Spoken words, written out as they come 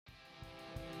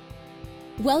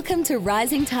Welcome to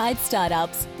Rising Tide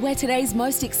Startups, where today's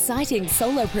most exciting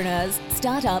solopreneurs,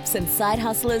 startups, and side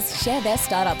hustlers share their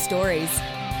startup stories.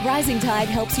 Rising Tide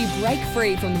helps you break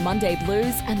free from the Monday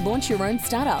blues and launch your own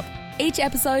startup. Each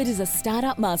episode is a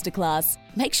startup masterclass.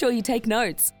 Make sure you take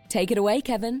notes. Take it away,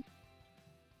 Kevin.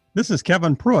 This is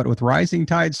Kevin Pruitt with Rising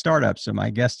Tide Startups, and my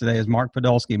guest today is Mark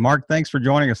Podolsky. Mark, thanks for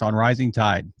joining us on Rising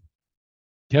Tide.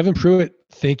 Kevin Pruitt,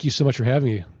 thank you so much for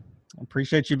having me.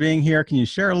 Appreciate you being here. Can you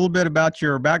share a little bit about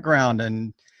your background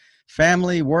and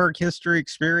family, work, history,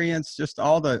 experience, just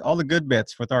all the good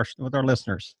bits with our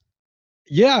listeners?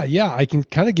 Yeah. I can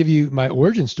kind of give you my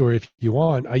origin story if you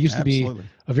want. I used to be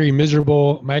a very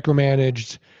miserable,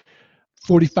 micromanaged,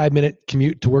 45-minute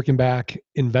commute to work and back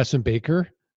investment banker,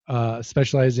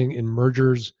 specializing in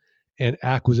mergers and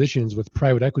acquisitions with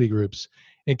private equity groups.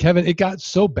 And Kevin, it got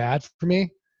so bad for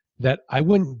me that I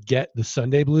wouldn't get the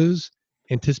Sunday blues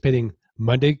anticipating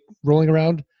Monday rolling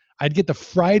around. I'd get the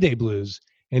Friday blues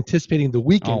anticipating the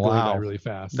weekend going by really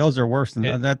fast. Those are worse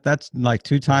than that. That's like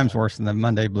 2 times worse than the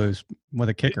Monday blues with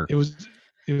a kicker. It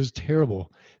was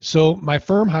terrible. So my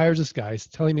firm hires this guy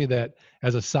telling me that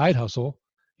as a side hustle,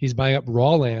 he's buying up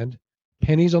raw land,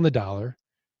 pennies on the dollar.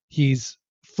 He's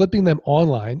flipping them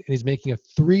online and he's making a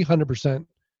 300%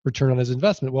 return on his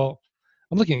investment. Well,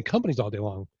 I'm looking at companies all day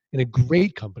long, and a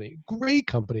great company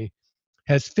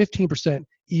has 15%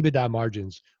 EBITDA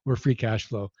margins or free cash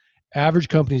flow. Average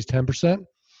company is 10%.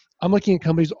 I'm looking at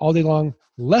companies all day long,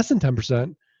 less than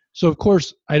 10%. So of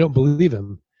course I don't believe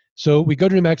him. So we go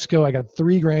to New Mexico. I got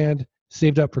 $3,000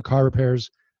 saved up for car repairs.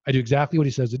 I do exactly what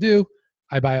he says to do.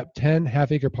 I buy up 10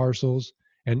 half-acre parcels,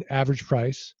 an average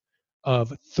price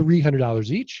of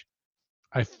 $300 each.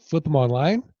 I flip them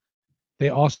online. They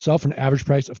all sell for an average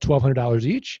price of $1,200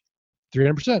 each,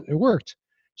 300%. It worked.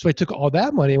 So I took all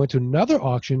that money. I went to another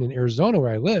auction in Arizona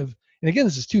where I live. And again,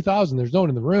 this is 2000. There's no one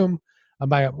in the room. I'm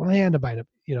buying up land. I'm buying up,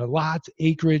 lots,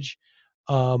 acreage,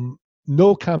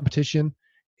 no competition.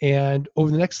 And over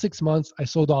the next 6 months, I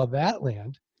sold all that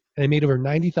land and I made over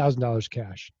 $90,000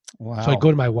 cash. Wow. So I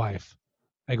go to my wife.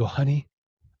 I go, honey,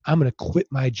 I'm going to quit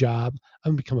my job.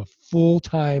 I'm going to become a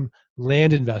full-time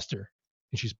land investor.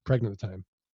 And she's pregnant at the time.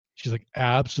 She's like,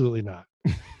 absolutely not.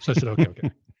 So I said,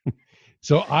 okay.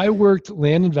 So I worked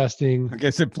land investing. I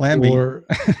guess it plan B.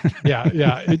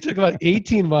 Yeah. It took about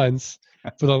 18 months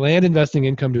for the land investing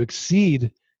income to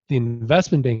exceed the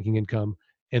investment banking income.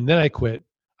 And then I quit.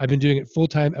 I've been doing it full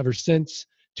time ever since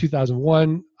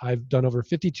 2001. I've done over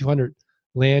 5,200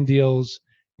 land deals,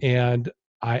 and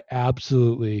I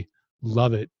absolutely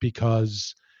love it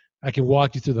because I can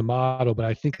walk you through the model, but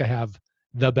I think I have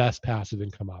the best passive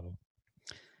income model.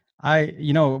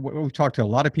 We've talked to a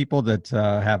lot of people that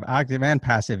have active and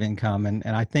passive income, and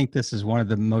I think this is one of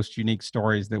the most unique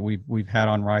stories that we've had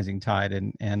on Rising Tide.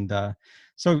 And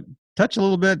so touch a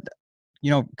little bit,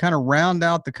 kind of round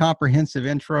out the comprehensive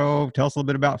intro. Tell us a little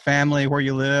bit about family, where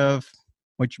you live,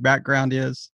 what your background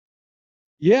is.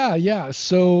 Yeah.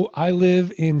 So I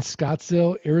live in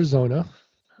Scottsdale, Arizona.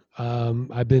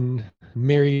 I've been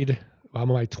married.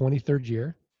 I'm on my 23rd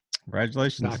year.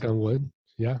 Congratulations. Knock on wood.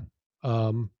 Yeah.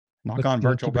 Knock on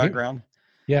virtual background.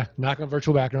 Yeah, knock on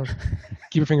virtual background.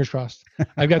 Keep your fingers crossed.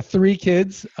 I've got 3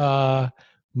 kids.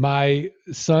 My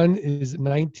son is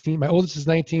 19. My oldest is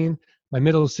 19. My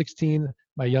middle is 16.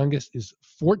 My youngest is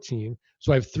 14.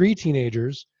 So I have 3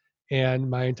 teenagers, and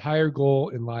my entire goal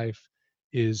in life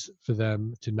is for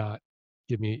them to not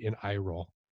give me an eye roll.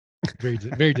 Very,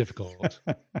 very difficult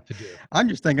to do. I'm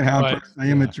just thinking how impressed I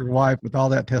am at your wife with all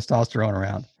that testosterone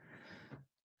around.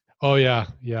 Oh yeah.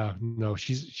 No,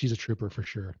 she's a trooper for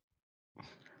sure.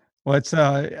 Well, it's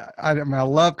I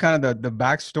love kind of the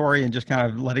backstory and just kind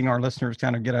of letting our listeners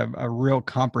kind of get a real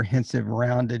comprehensive,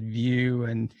 rounded view.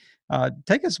 And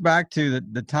take us back to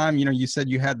the time you said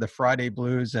you had the Friday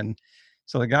blues, and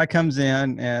so the guy comes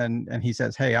in and he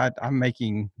says, "Hey, I'm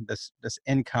making this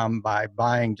income by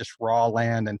buying just raw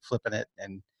land and flipping it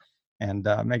and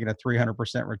making a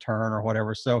 300% return or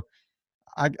whatever." So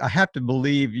I have to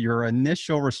believe your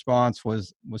initial response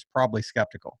was probably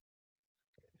skeptical.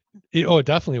 It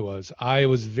definitely was. I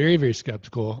was very, very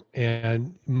skeptical.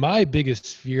 And my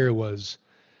biggest fear was,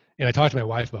 and I talked to my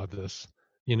wife about this,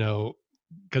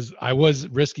 because I was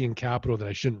risking capital that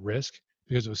I shouldn't risk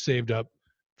because it was saved up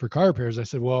for car repairs. I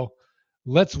said, well,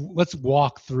 let's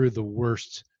walk through the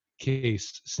worst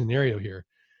case scenario here.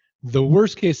 The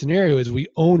worst case scenario is we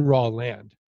own raw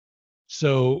land.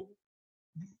 So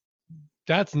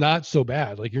that's not so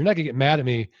bad. Like, you're not gonna get mad at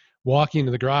me walking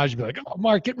into the garage and be like, "Oh,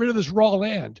 Mark, get rid of this raw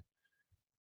land."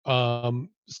 So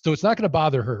it's not going to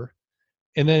bother her.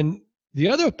 And then the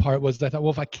other part was that I thought,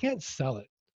 well, if I can't sell it,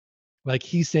 like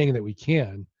he's saying that we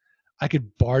can, I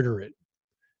could barter it,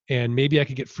 and maybe I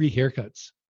could get free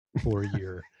haircuts for a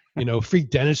year, free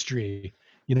dentistry.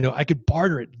 I could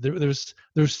barter it. There's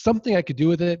something I could do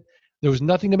with it. There was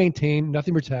nothing to maintain,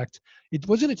 nothing to protect. It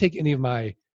wasn't going to take any of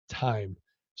my time.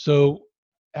 So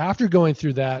after going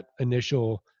through that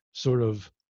initial sort of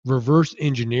reverse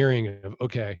engineering of,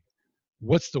 okay,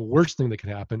 what's the worst thing that can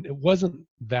happen? It wasn't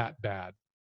that bad.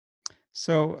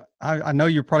 So I know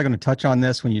you're probably going to touch on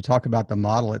this when you talk about the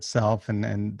model itself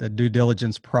and the due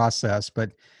diligence process,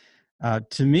 but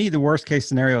to me, the worst case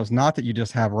scenario is not that you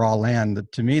just have raw land.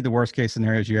 To me, the worst case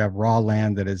scenario is you have raw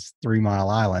land that is 3 Mile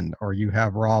Island, or you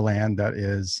have raw land that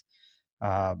is,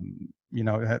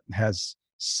 has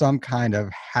some kind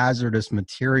of hazardous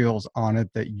materials on it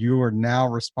that you are now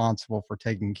responsible for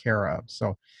taking care of.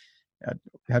 So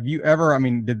have you ever,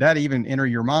 did that even enter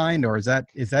your mind, or is that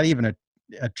even a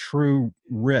true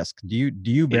risk? Do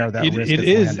you bear that risk?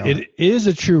 It is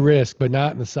a true risk, but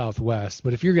not in the Southwest.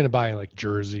 But if you're going to buy like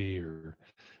Jersey or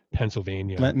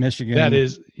Pennsylvania, Michigan, that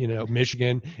is,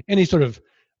 Michigan, any sort of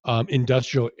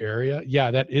industrial area,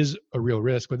 yeah, that is a real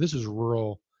risk. But this is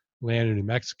rural land in New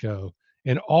Mexico,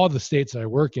 and all the states that I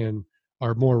work in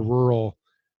are more rural,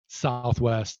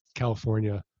 Southwest,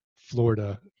 California,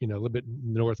 Florida, a little bit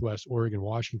Northwest, Oregon,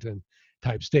 Washington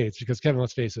type states. Because Kevin,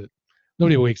 let's face it,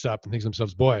 nobody wakes up and thinks to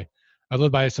themselves, boy, I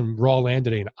live by some raw land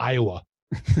today in Iowa,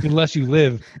 unless you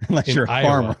live unless in you're a Iowa.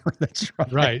 farmer. That's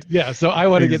right. Right. Yeah. So I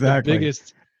want to get the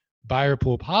biggest buyer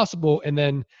pool possible. And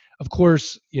then, of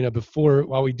course, we have a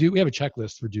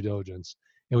checklist for due diligence,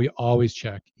 and we always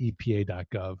check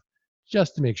EPA.gov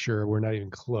just to make sure we're not even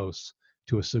close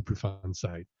to a Superfund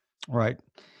site. Right.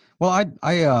 Well,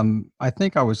 I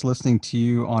think I was listening to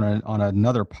you on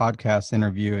another podcast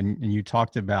interview, and you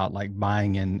talked about like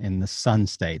buying in the sun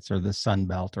states or the Sun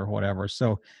Belt or whatever.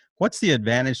 So what's the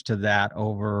advantage to that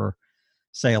over,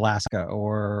 say, Alaska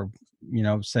or,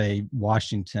 say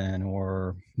Washington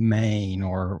or Maine,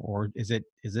 or is it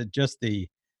just the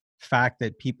fact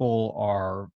that people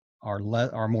are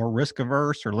more risk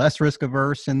averse or less risk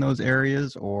averse in those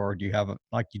areas? Or do you have,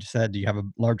 like you said, do you have a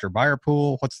larger buyer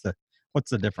pool? What's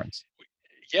the difference?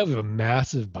 Yeah, we have a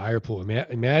massive buyer pool.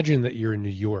 Imagine that you're in New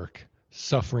York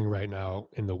suffering right now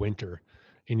in the winter,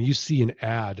 and you see an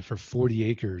ad for 40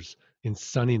 acres in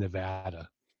sunny Nevada.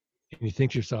 And you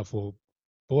think to yourself, well,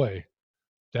 boy,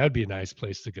 that'd be a nice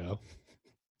place to go.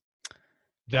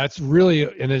 That's really,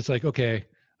 and it's like, okay,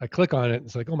 I click on it.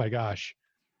 It's like, oh my gosh,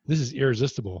 this is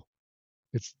irresistible.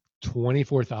 It's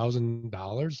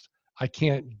 $24,000. I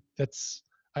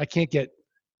can't get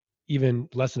even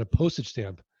less than a postage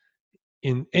stamp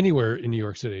in anywhere in New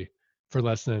York City for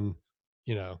less than,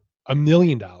 $1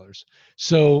 million.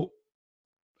 So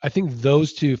I think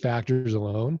those two factors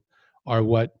alone are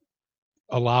what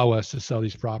allow us to sell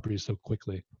these properties so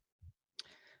quickly.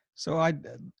 So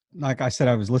like I said,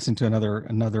 I was listening to another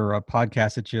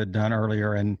podcast that you had done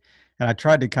earlier, and I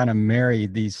tried to kind of marry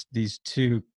these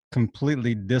two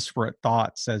completely disparate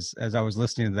thoughts as I was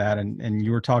listening to that. And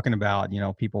you were talking about,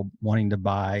 people wanting to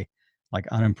buy like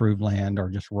unimproved land or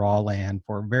just raw land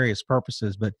for various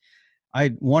purposes. But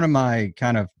one of my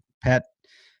kind of pet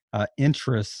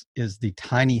interests is the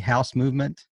tiny house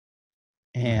movement.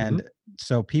 And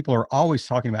so people are always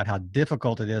talking about how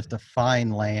difficult it is to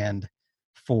find land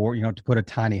for, to put a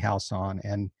tiny house on.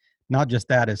 And not just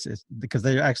that, is because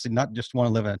they actually not just want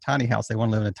to live in a tiny house, they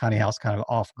want to live in a tiny house kind of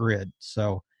off grid.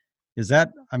 So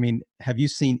have you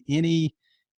seen any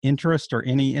interest or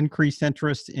any increased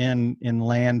interest in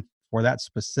land for that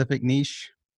specific niche?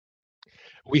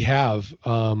 We have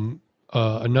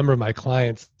a number of my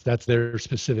clients, that's their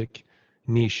specific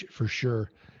niche for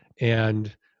sure.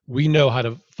 And we know how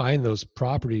to find those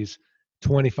properties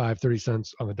 25, 30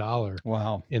 cents on the dollar.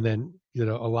 Wow. And then,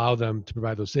 allow them to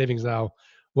provide those savings. Now,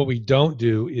 what we don't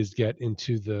do is get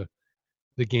into the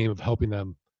game of helping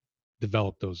them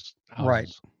develop those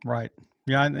houses. Right.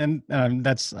 Yeah. And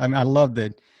I love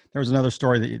that. There was another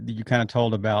story that you kind of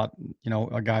told about,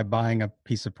 a guy buying a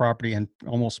piece of property and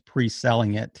almost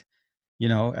pre-selling it,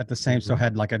 at the same, so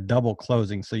had like a double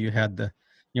closing. So you had the,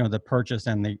 the purchase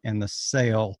and the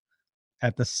sale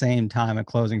at the same time at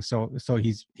closing. So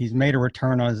he's made a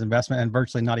return on his investment and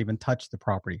virtually not even touched the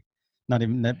property,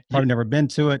 probably never been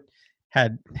to it,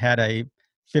 had a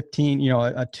 15,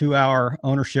 a 2-hour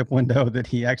ownership window that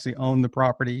he actually owned the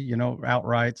property,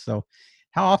 outright. So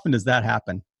how often does that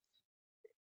happen?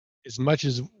 As much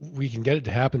as we can get it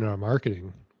to happen in our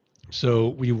marketing. So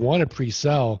we want to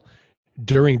pre-sell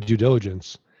during due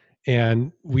diligence,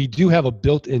 and we do have a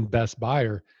built-in best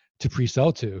buyer to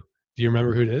pre-sell to. Do you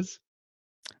remember who it is?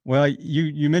 Well,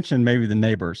 you mentioned maybe the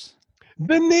neighbors.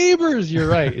 The neighbors. You're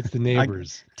right. It's the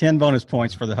neighbors. 10 bonus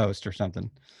points for the host or something.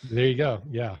 There you go.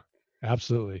 Yeah,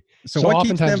 absolutely. So what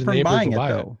keeps them the from neighbors buying will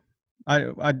it buy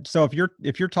though? So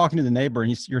if you're talking to the neighbor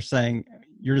and you're saying,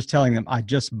 you're just telling them, I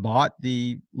just bought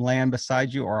the land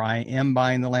beside you, or I am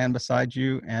buying the land beside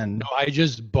you. And No, I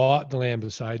just bought the land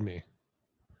beside me.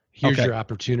 Here's Okay. your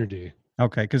opportunity.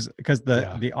 Okay. Cause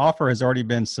the offer has already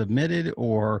been submitted,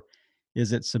 or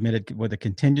is it submitted with a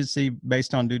contingency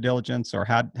based on due diligence, or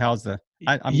how's the,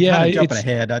 I'm kind of jumping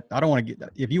ahead. I don't want to get,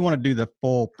 if you want to do the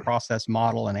full process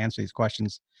model and answer these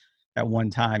questions at one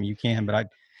time, you can, but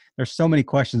there's so many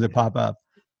questions that pop up.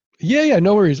 Yeah,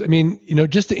 no worries. I mean,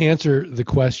 just to answer the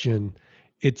question,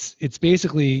 it's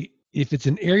basically, if it's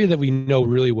an area that we know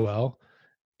really well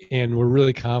and we're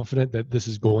really confident that this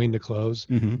is going to close,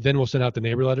 then we'll send out the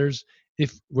neighbor letters.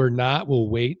 If we're not, we'll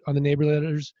wait on the neighbor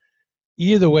letters.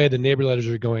 Either way, the neighbor letters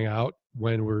are going out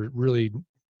when we're really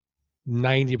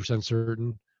 90%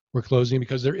 certain we're closing,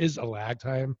 because there is a lag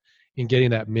time in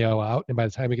getting that mail out. And by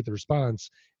the time we get the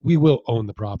response, we will own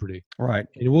the property. Right.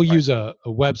 And we'll use a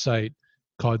website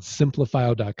called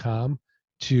simplifile.com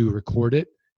to record it.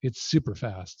 It's super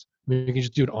fast. I mean, you can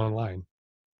just do it online.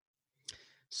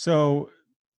 So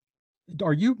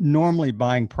are you normally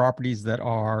buying properties that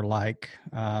are like,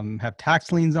 have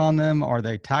tax liens on them? Are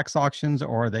they tax auctions,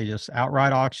 or are they just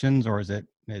outright auctions? Or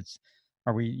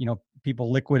are we,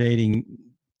 people liquidating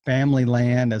family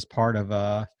land as part of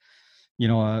a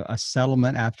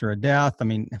settlement after a death? I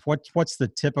mean, what's the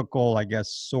typical, I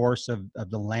guess, source of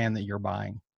the land that you're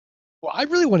buying? Well, I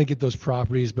really want to get those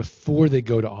properties before they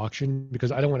go to auction,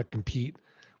 because I don't want to compete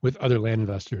with other land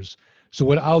investors. So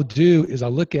what I'll do is I'll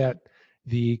look at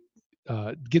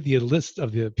get the list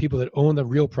of the people that own the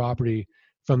real property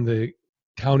from the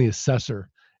county assessor.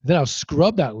 Then I'll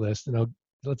scrub that list, and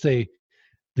let's say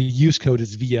the use code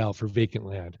is VL for vacant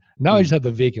land. Now I just have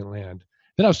the vacant land.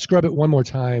 Then I'll scrub it one more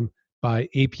time by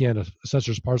APN,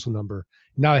 assessor's parcel number.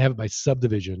 Now I have it by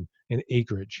subdivision and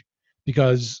acreage,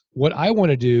 because what I want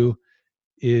to do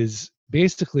is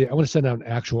basically I want to send out an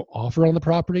actual offer on the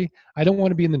property. I don't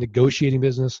want to be in the negotiating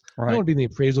business. Right. I don't want to be in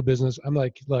the appraisal business. I'm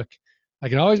like, look, I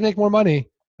can always make more money.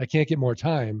 I can't get more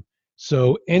time.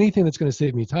 So anything that's going to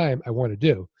save me time, I want to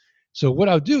do. So what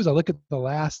I'll do is I'll look at the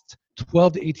last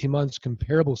 12 to 18 months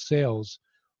comparable sales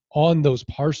on those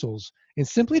parcels and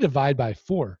simply divide by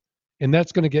 4. And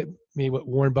that's going to get me what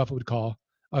Warren Buffett would call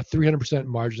a 300%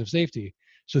 margin of safety.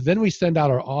 So then we send out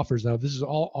our offers. Now, this is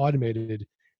all automated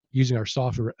using our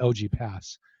software, LG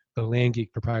Pass, the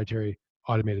LandGeek proprietary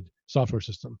automated software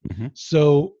system.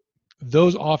 So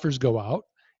those offers go out,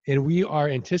 and we are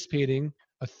anticipating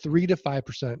a 3 to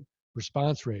 5%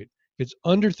 response rate. If it's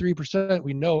under 3%,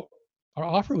 we know our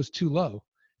offer was too low.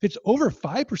 If it's over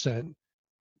 5%,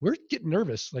 we're getting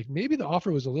nervous. Like maybe the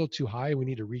offer was a little too high and we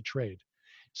need to retrade.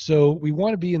 So we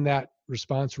want to be in that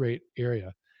response rate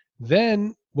area.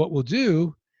 Then what we'll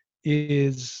do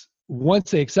is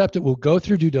once they accept it, we'll go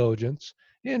through due diligence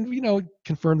and,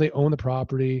 confirm they own the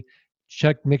property,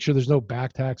 check, make sure there's no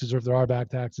back taxes, or if there are back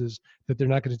taxes, that they're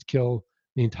not going to kill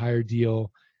the entire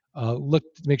deal. Look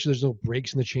to make sure there's no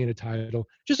breaks in the chain of title,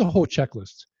 just a whole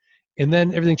checklist. And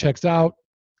then everything checks out.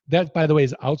 That, by the way,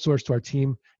 is outsourced to our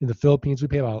team in the Philippines. We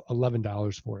pay about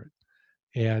 $11 for it.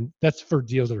 And that's for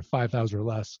deals that are 5,000 or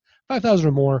less. 5,000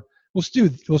 or more, we'll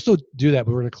still do that,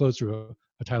 but we're going to close through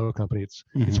a title company.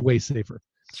 It's way safer.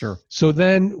 Sure. So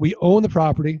then we own the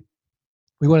property.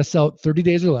 We want to sell it 30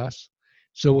 days or less.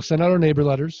 So we'll send out our neighbor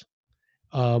letters.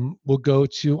 We'll go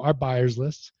to our buyers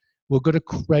list. We'll go to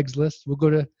Craigslist. We'll go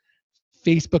to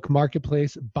Facebook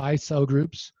Marketplace, buy sell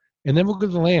groups. And then we'll go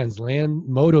to the lands,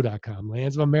 landmodo.com,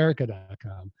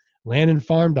 landsofamerica.com,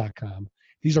 landandfarm.com.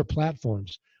 These are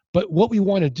platforms. But what we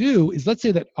want to do is, let's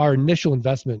say that our initial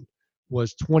investment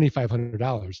was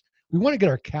 $2,500. We want to get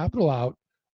our capital out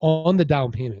on the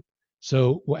down payment.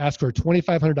 So we'll ask for a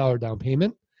 $2,500 down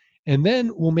payment, and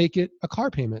then we'll make it a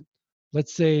car payment.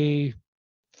 Let's say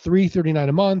 $339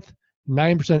 a month,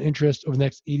 9% interest over the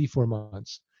next 84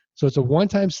 months. So it's a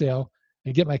one-time sale.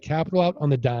 I get my capital out on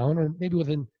the down, or maybe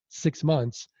within 6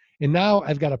 months. And now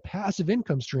I've got a passive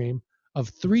income stream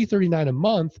of $339 a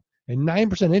month and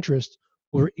 9% interest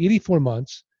over 84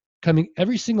 months, coming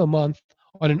every single month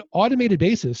on an automated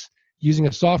basis using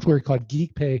a software called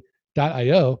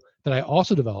geekpay.io that I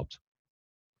also developed.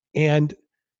 And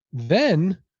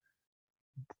then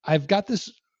I've got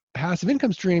this passive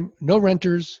income stream, no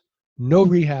renters, no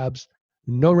rehabs,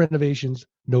 no renovations,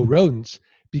 no rodents.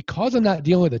 Because I'm not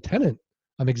dealing with a tenant,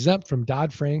 I'm exempt from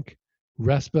Dodd-Frank,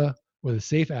 RESPA, or the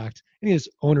SAFE Act, any of this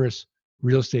onerous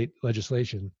real estate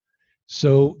legislation.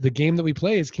 So the game that we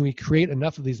play is, can we create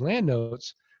enough of these land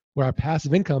notes where our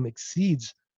passive income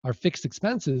exceeds our fixed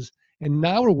expenses. And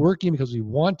now we're working because we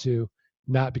want to,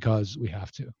 not because we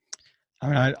have to. I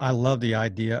mean, I love the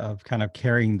idea of kind of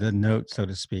carrying the note, so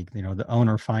to speak, you know, the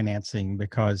owner financing,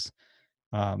 because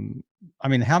I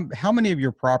mean, how many of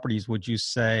your properties would you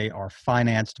say are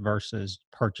financed versus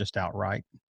purchased outright?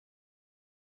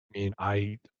 I mean,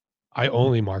 I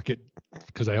only market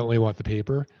because I only want the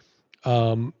paper.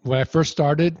 When I first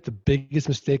started, the biggest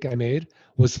mistake I made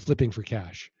was flipping for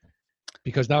cash,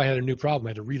 because now I had a new problem. I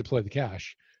had to redeploy the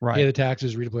cash, pay Right. the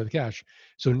taxes, redeploy the cash.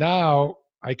 So now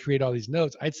I create all these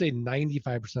notes. I'd say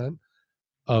 95%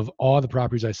 of all the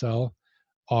properties I sell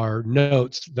are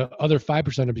notes. The other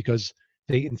 5% are because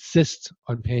they insist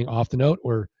on paying off the note,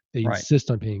 or they Right. insist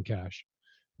on paying cash.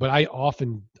 But I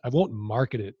won't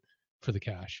market it for the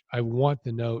cash. I want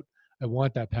the note. I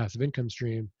want that passive income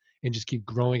stream, and just keep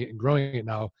growing it and growing it.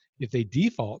 Now, if they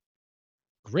default,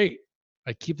 great.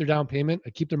 I keep their down payment.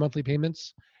 I keep their monthly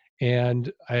payments,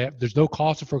 and there's no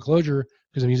cost of foreclosure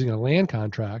because I'm using a land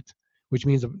contract, which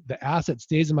means the asset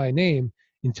stays in my name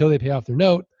until they pay off their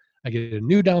note. I get a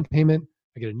new down payment.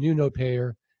 I get a new note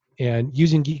payer. And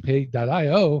using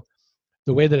geekpay.io,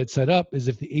 the way that it's set up is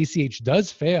if the ACH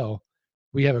does fail,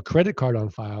 we have a credit card on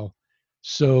file.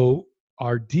 So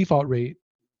our default rate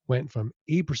went from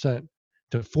 8%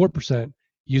 to 4%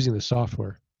 using the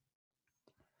software.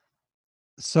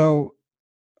 So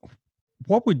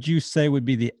what would you say would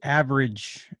be the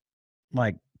average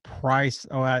like price?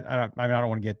 Oh, I don't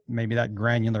want to get maybe that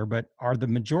granular, but are the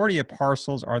majority of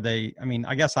parcels, are they, I mean,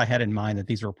 I guess I had in mind that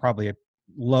these are probably a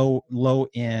low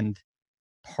end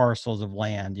parcels of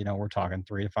land, you know, we're talking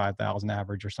 3,000 to 5,000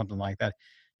 average or something like that.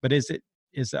 But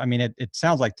I mean, it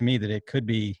sounds like to me that it could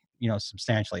be, you know,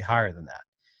 substantially higher than that.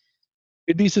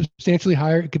 It'd be substantially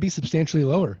higher. It could be substantially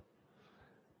lower.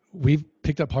 We've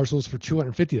picked up parcels for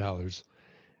 $250.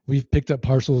 We've picked up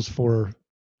parcels for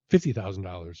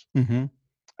 $50,000. Mm-hmm.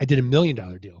 I did $1 million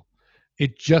deal.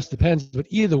 It just depends. But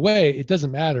either way, it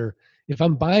doesn't matter. If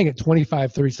I'm buying at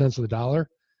 25, 30 cents of the dollar,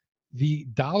 the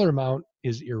dollar amount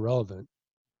is irrelevant,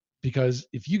 because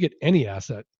if you get any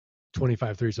asset,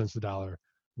 25, 30 cents a dollar,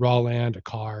 raw land, a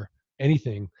car,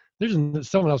 anything, there's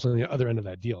someone else on the other end of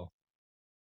that deal.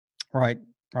 Right.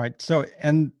 Right. So,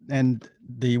 and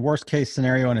the worst case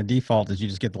scenario in a default is you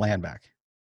just get the land back.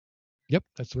 Yep.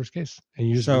 That's the worst case. And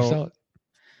you just resell it.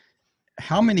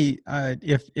 How many,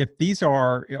 if these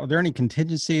are there any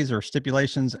contingencies or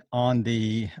stipulations on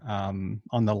the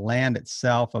land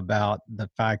itself about the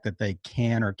fact that they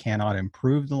can or cannot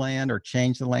improve the land or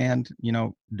change the land, you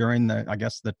know, during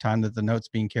the time that the note's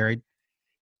being carried?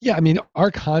 Yeah. I mean,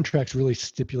 our contracts really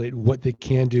stipulate what they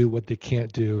can do, what they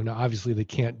can't do. Now, obviously they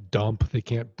can't dump, they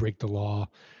can't break the law.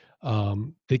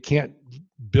 They can't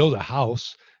build a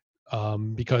house,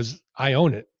 because I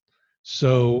own it.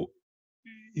 So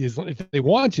if they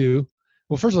want to,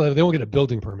 well, first of all, they won't get a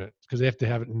building permit because they have to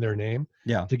have it in their name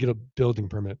to get a building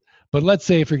permit. But let's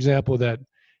say, for example, that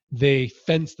they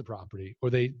fence the property, or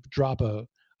they drop a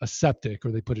septic,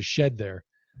 or they put a shed there.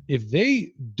 If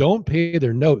they don't pay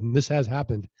their note, and this has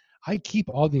happened, I keep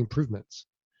all the improvements.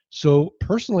 So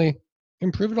personally,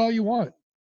 improve it all you want.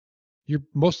 You're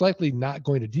most likely not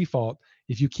going to default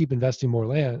if you keep investing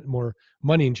more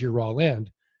money into your raw land.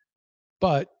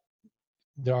 But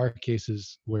there are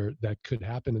cases where that could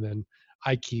happen, and then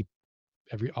I keep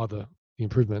all the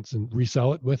improvements and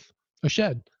resell it with a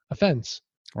shed, a fence.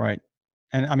 Right.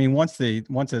 And I mean, once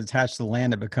it's attached to the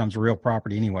land, it becomes real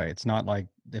property anyway. It's not like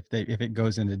if it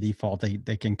goes into default,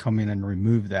 they can come in and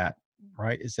remove that,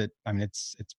 right? I mean,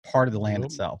 it's part of the land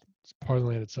itself. It's part of the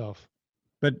land itself.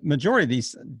 But majority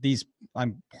of these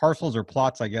parcels or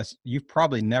plots, I guess, you've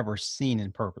probably never seen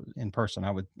in person.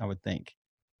 I would think.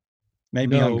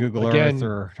 Maybe on Google Earth,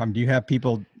 or do you have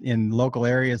people in local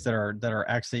areas that are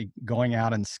actually going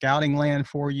out and scouting land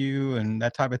for you and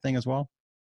that type of thing as well?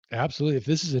 Absolutely. If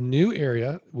this is a new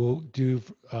area, we'll do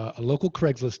a local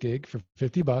Craigslist gig for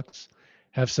 $50.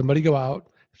 Have somebody go out,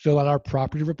 fill out our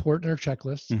property report and our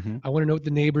checklist. Mm-hmm. I want to know what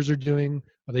the neighbors are doing.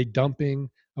 Are they dumping?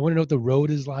 I want to know what the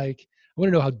road is like. I want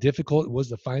to know how difficult it was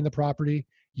to find the property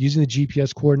using the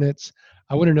GPS coordinates.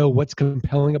 I want to know what's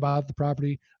compelling about the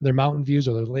property, their mountain views,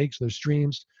 or their lakes, their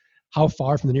streams, how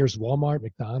far from the nearest Walmart,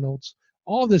 McDonald's.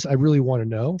 All of this I really want to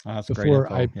know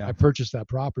before I purchase that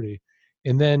property.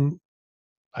 And then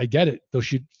I get it. They'll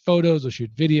shoot photos, they'll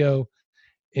shoot video,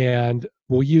 and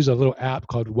we'll use a little app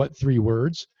called What 3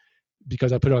 Words,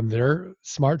 because I put it on their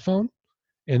smartphone.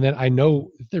 And then I know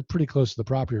if they're pretty close to the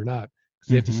property or not, because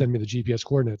they have to send me the GPS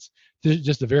coordinates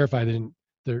just to verify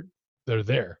they're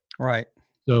there. Right.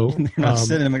 So they're not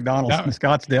sitting in McDonald's in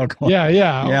Scottsdale going,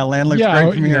 yeah, land looks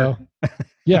great from here.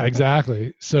 Yeah,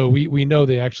 exactly. So we know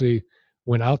they actually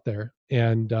went out there,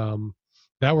 and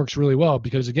that works really well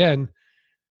because again,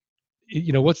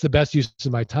 what's the best use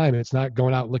of my time? It's not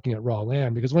going out looking at raw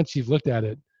land, because once you've looked at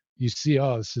it, you see,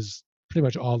 oh, this is pretty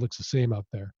much all looks the same out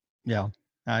there. Yeah.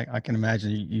 I can imagine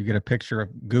you get a picture of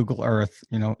Google Earth,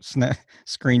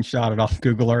 screenshot it off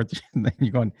Google Earth, and then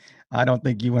you're going, I don't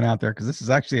think you went out there because this is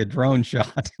actually a drone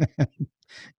shot,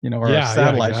 or a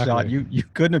satellite shot. You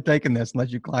couldn't have taken this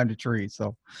unless you climbed a tree.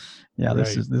 So yeah, Right.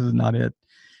 this is not it.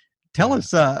 Tell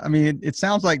us, it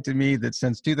sounds like to me that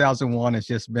since 2001, it's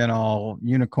just been all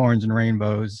unicorns and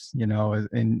rainbows,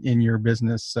 in your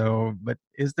business. So, but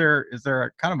is there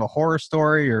a kind of a horror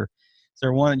story, or is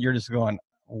there one that you're just going,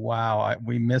 wow,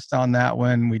 we missed on that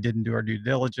one. We didn't do our due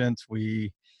diligence.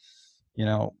 We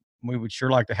would sure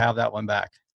like to have that one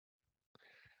back.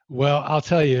 Well, I'll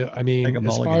tell you,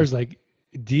 as far as like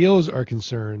deals are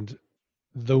concerned,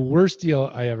 the worst deal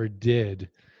I ever did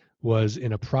was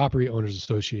in a property owners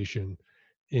association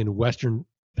in Western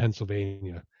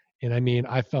Pennsylvania. And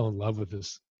I fell in love with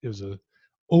this. It was a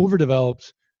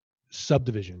overdeveloped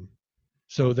subdivision.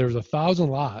 So there's 1,000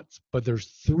 lots, but there's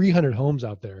 300 homes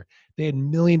out there. They had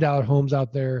 $1 million homes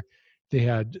out there. They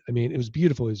had, it was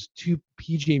beautiful. It was 2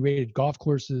 PGA rated golf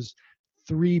courses,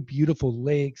 3 beautiful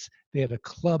lakes. They had a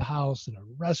clubhouse and a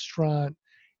restaurant,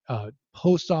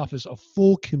 post office, a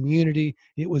full community.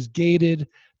 It was gated.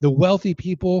 The wealthy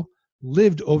people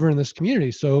lived over in this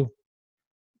community. So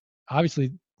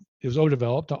obviously it was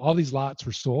overdeveloped. All these lots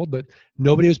were sold, but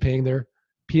nobody was paying their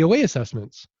POA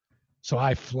assessments. So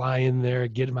I fly in there,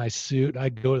 get in my suit. I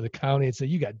go to the county and say,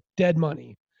 you got dead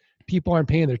money. People aren't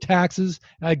paying their taxes.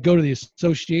 I go to the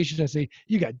association and I say,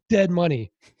 you got dead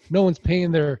money. No one's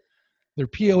paying their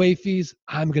POA fees.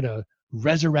 I'm going to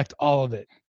resurrect all of it.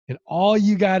 And all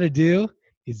you got to do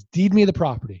is deed me the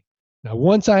property. Now,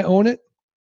 once I own it,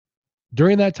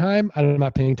 during that time, I'm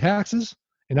not paying taxes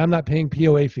and I'm not paying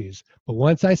POA fees. But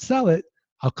once I sell it,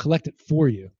 I'll collect it for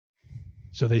you.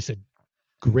 So they said,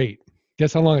 great.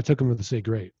 Guess how long it took them to say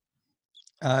great?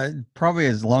 Probably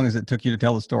as long as it took you to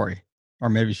tell the story, or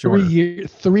maybe shorter.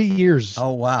 3 years.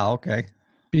 Oh, wow. Okay.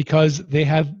 Because they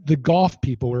had the golf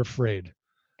people were afraid.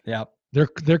 Yep.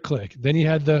 Their clique. Then you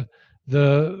had the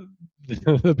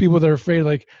people that are afraid,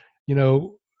 like,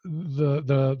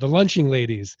 the lunching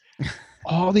ladies.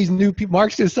 All these new people.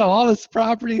 Mark's going to sell all this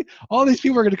property. All these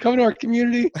people are going to come to our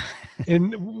community.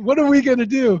 And what are we going to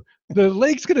do? The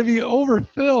lake's going to be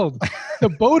overfilled. The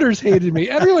boaters hated me.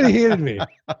 Everybody hated me.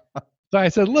 So I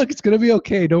said, look, it's going to be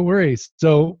okay. Don't worry.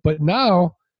 So, but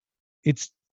now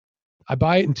I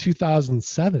buy it in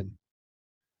 2007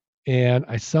 and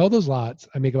I sell those lots.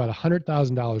 I make about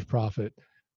 $100,000 profit,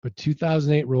 but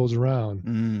 2008 rolls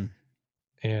around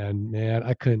and man,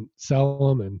 I couldn't sell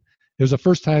them. And it was the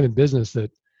first time in business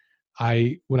that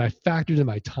when I factored in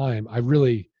my time, I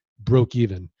really broke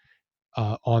even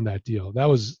on that deal. That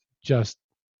was just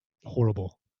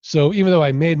horrible. So even though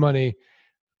I made money,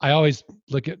 I always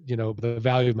look at, the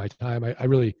value of my time. I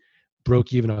really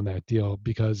broke even on that deal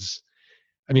because,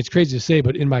 it's crazy to say,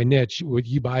 but in my niche, when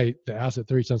you buy the asset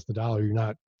 30 cents on the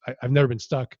dollar, I've never been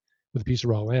stuck with a piece of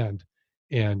raw land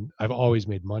and I've always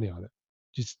made money on it.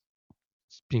 Just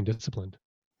being disciplined.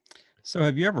 So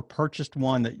have you ever purchased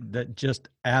one that just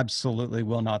absolutely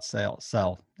will not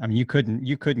sell? You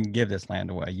couldn't give this land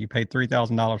away. You paid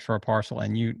 $3,000 for a parcel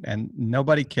and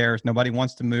nobody cares. Nobody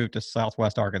wants to move to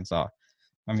Southwest Arkansas.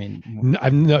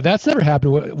 No, that's never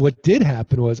happened. What did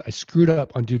happen was I screwed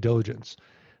up on due diligence.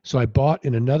 So I bought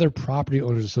in another property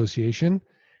owners association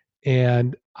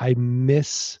and I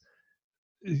just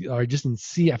didn't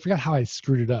see, I forgot how I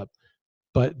screwed it up,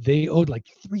 but they owed like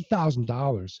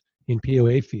 $3,000 in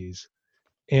POA fees.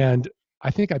 And I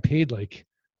think I paid like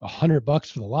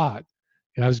 $100 for the lot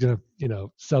and I was going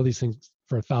to, sell these things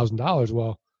for $1,000.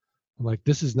 Well, I'm like,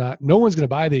 no one's going to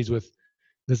buy these with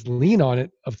this lien on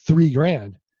it of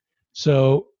 $3,000.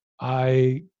 So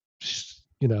I,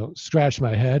 scratched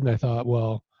my head and I thought,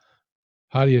 well,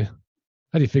 how do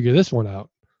you figure this one out?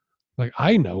 Like,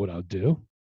 I know what I'll do.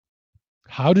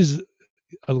 How does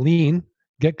a lien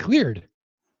get cleared?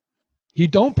 You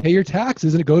don't pay your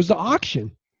taxes and it goes to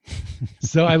auction.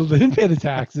 So I didn't pay the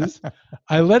taxes.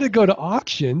 I let it go to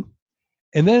auction.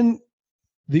 And then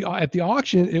at the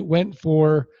auction, it went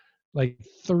for like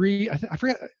I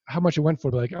forgot how much it went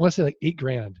for, but I want to say like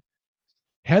 $8,000.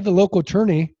 Had the local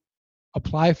attorney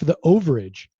apply for the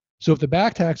overage. So if the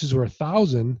back taxes were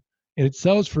 $1,000 and it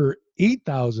sells for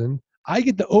 $8,000, I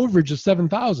get the overage of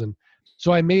 $7,000.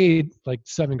 So I made like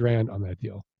 $7,000 on that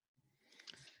deal.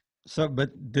 So,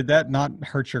 but did that not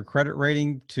hurt your credit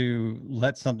rating to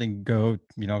let something go,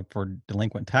 for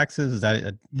delinquent taxes? Is that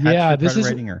attached to Yeah, your this credit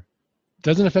is rating or?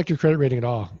 doesn't affect your credit rating at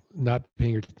all. Not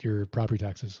paying your property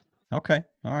taxes. Okay.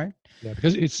 All right. Yeah,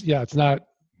 because it's not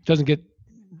doesn't get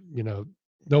you know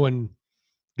no one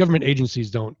government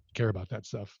agencies don't care about that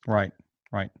stuff. Right.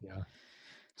 Right. Yeah.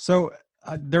 So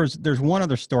there's one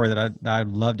other story that I'd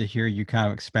love to hear you kind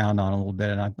of expound on a little bit,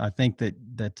 and I think that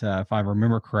if I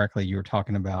remember correctly, you were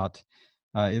talking about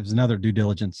it was another due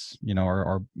diligence,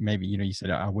 or maybe you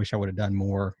said I wish I would have done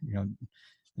more,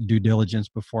 due diligence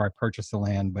before I purchased the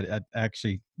land, but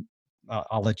actually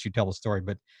I'll let you tell the story.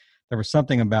 But there was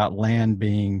something about land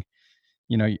being,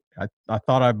 I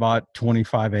thought I bought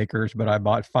 25 acres, but I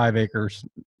bought 5 acres,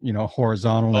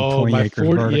 horizontal and Oh, 20 my acres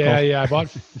 40. vertical. Yeah. I bought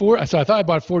so I thought I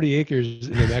bought 40 acres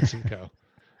in New Mexico.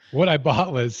 What I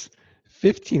bought was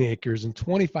 15 acres, and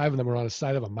 25 of them were on the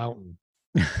side of a mountain.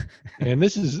 And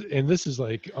this is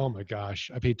like, oh my gosh,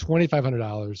 I paid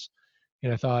 $2,500,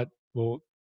 and I thought, well,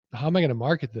 how am I going to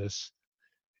market this?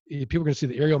 People are going to see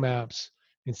the aerial maps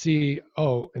and see,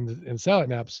 and satellite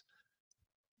maps.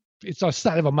 It's on the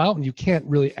side of a mountain. You can't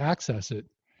really access it.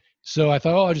 So I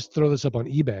thought, I'll just throw this up on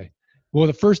eBay. Well,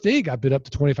 the first day got bid up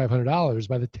to $2,500.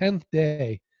 By the 10th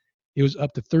day, it was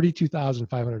up to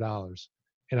 $32,500,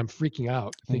 and I'm freaking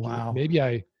out, thinking Wow. maybe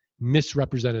I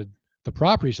misrepresented the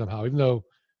property somehow, even though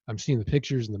I'm seeing the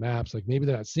pictures and the maps. Like maybe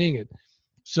they're not seeing it.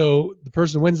 So the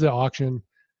person wins the auction.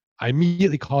 I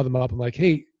immediately call them up. I'm like,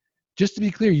 hey, just to be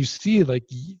clear, you see, like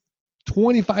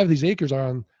 25 of these acres are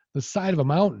on the side of a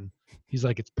mountain. He's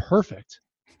like, it's perfect.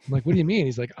 I'm like, what do you mean?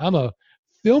 He's like, I'm a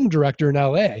film director in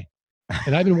LA,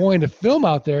 and I've been wanting to film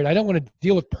out there, and I don't want to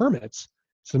deal with permits.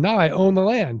 So now I own the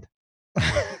land.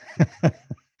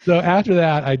 So after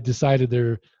that, I decided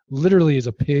there literally is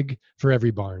a pig for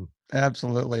every barn.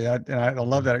 Absolutely. I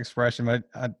love that expression.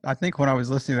 I think when I was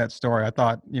listening to that story, I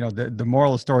thought, the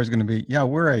moral of the story is going to be, yeah,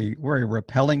 we're a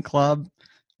rappelling club.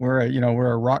 We're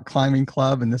a rock climbing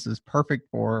club, and this is perfect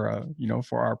for,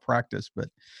 for our practice. But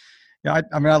yeah,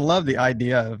 I mean, I love the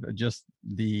idea of just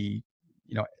the,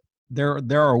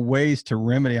 there are ways to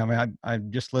remedy. I mean,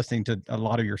 I'm just listening to a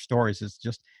lot of your stories. It's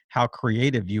just how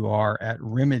creative you are at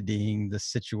remedying the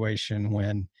situation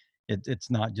when it's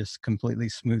not just completely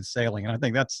smooth sailing. And I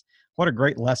think that's what a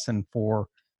great lesson for,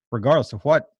 regardless of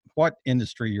what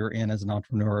industry you're in as an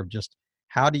entrepreneur, of just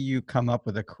how do you come up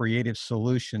with a creative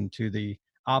solution to the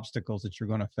obstacles that you're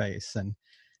going to face. And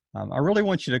I really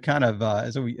want you to kind of,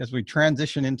 as we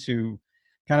transition into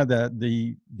kind of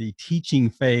the teaching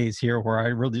phase here, where I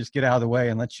really just get out of the way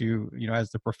and let you, as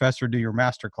the professor, do your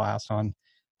master class on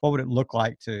what would it look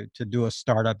like to do a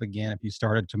startup again if you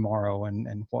started tomorrow,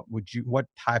 and what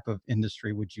type of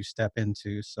industry would you step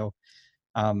into? So,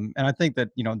 and I think that,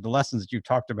 the lessons that you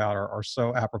talked about are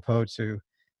so apropos to,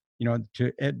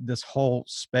 this whole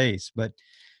space. But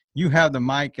you have the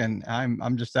mic, and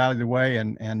I'm just out of the way,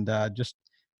 and just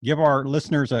give our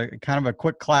listeners a kind of a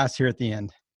quick class here at the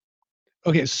end.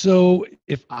 Okay, so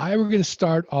if I were going to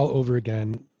start all over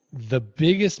again, the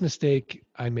biggest mistake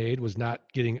I made was not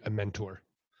getting a mentor.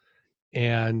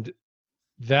 And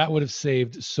that would have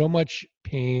saved so much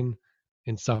pain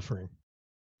and suffering,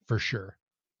 for sure.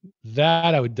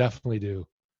 That I would definitely do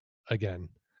again.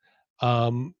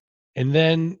 And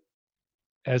then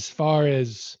as far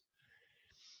as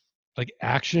like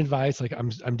action advice, like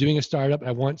I'm doing a startup,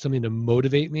 I want something to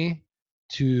motivate me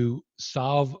to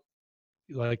solve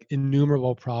like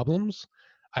innumerable problems.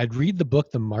 I'd read the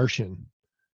book The Martian.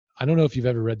 I don't know if you've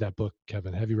ever read that book,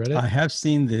 Kevin. Have you read it? I have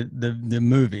seen the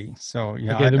movie. So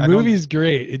yeah. Okay, the movie is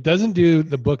great. It doesn't do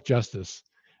the book justice.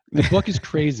 The book is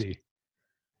crazy.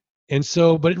 And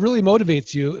so, but it really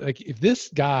motivates you. Like if this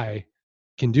guy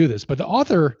can do this, but the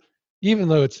author, even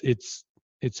though it's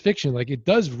fiction, like it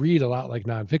does read a lot like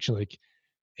nonfiction. Like,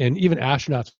 and even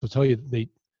astronauts will tell you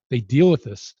they deal with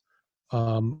this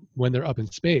when they're up in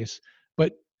space.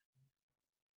 But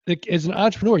like, as an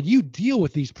entrepreneur, you deal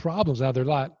with these problems. Now they're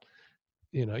not,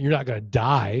 you're not going to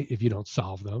die if you don't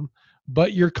solve them,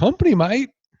 but your company might.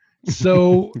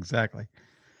 So exactly,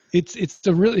 it's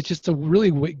just a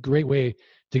really great way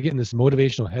to get in this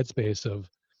motivational headspace of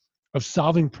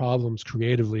solving problems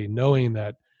creatively, knowing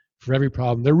that for every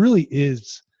problem there really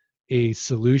is a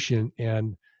solution,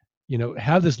 and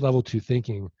have this level 2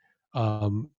 thinking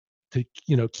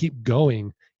to keep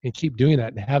going and keep doing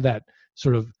that, and have that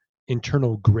sort of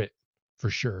internal grit, for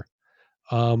sure.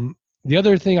 The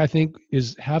other thing I think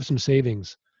is have some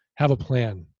savings, have a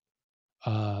plan.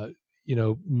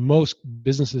 Most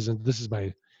businesses, and this is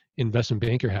my investment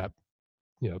banker hat,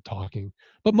 talking,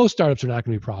 but most startups are not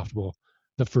going to be profitable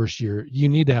the first year. You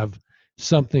need to have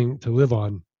something to live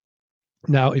on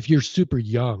Now, if you're super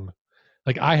young,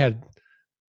 like I had,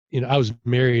 I was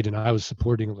married and I was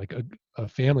supporting like a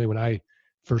family when I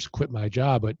first quit my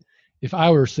job. But if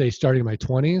I were, say, starting in my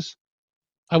 20s,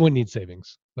 I wouldn't need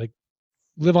savings. Like,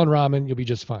 live on ramen, you'll be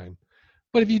just fine.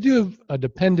 But if you do have a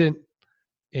dependent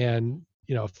and,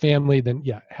 a family, then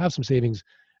yeah, have some savings,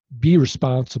 be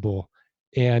responsible,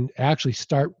 and actually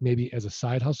start maybe as a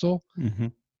side hustle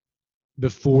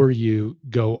before you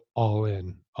go all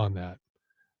in on that.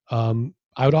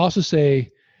 I would also say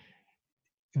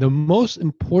the most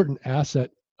important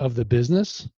asset of the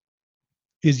business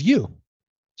is you.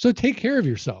 So take care of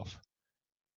yourself.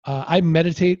 I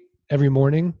meditate every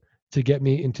morning to get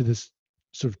me into this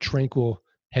sort of tranquil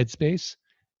headspace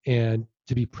and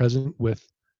to be present with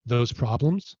those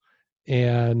problems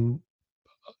and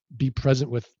be present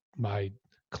with my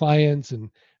clients and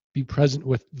be present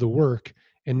with the work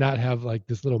and not have like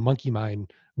this little monkey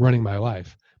mind running my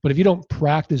life. But if you don't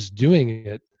practice doing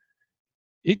it,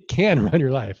 it can run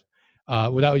your life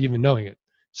without even knowing it.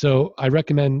 So I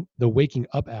recommend the Waking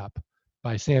Up app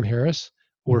by Sam Harris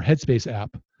or Headspace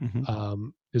app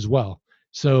as well.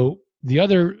 So the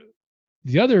other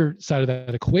side of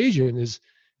that equation is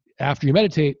after you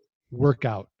meditate, work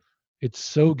out. It's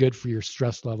so good for your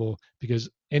stress level because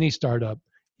any startup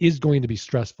is going to be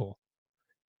stressful.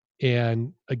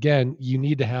 And again, you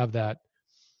need to have that.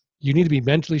 You need to be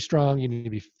mentally strong. You need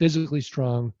to be physically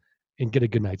strong and get a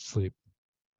good night's sleep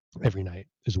every night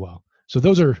as well. So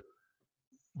those are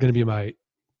going to be my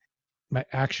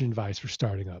action advice for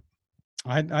starting up.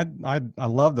 I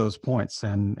love those points,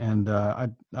 and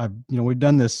we've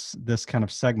done this kind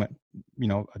of segment,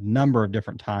 a number of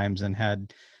different times, and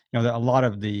had, a lot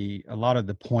of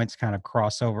the points kind of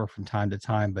cross over from time to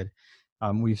time, but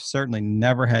we've certainly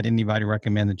never had anybody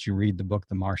recommend that you read the book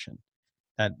The Martian.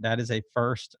 That is a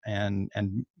first, and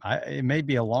it may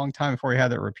be a long time before you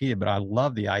have that repeated, but I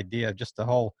love the idea of just the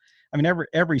whole. I mean,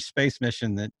 every space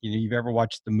mission that you've ever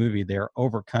watched the movie, they're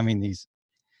overcoming these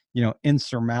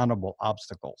insurmountable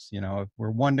obstacles. If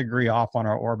we're 1 degree off on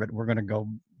our orbit, we're going to go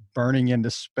burning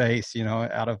into space,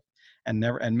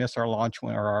 and miss our launch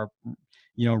or our,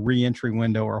 re-entry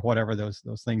window or whatever those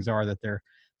things are that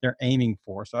they're aiming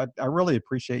for. So I really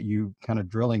appreciate you kind of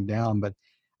drilling down, but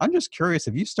I'm just curious,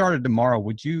 if you started tomorrow,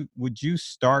 would you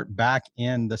start back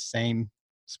in the same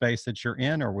space that you're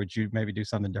in, or would you maybe do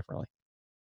something differently?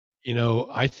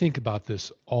 I think about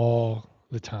this all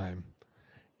the time,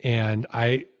 and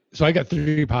I got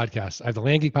 3 podcasts. I have the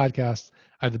Land Geek podcast,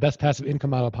 I have the Best Passive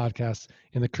Income Model podcast,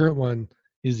 and the current one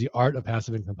is the Art of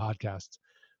Passive Income podcast.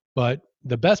 But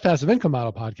the Best Passive Income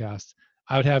Model podcast,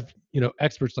 I would have,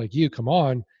 experts like you come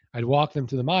on. I'd walk them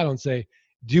through the model and say,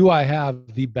 do I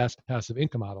have the best passive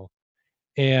income model?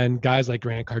 And guys like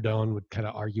Grant Cardone would kind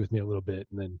of argue with me a little bit,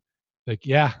 and then like,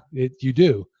 yeah, you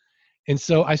do. And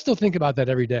so I still think about that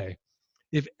every day.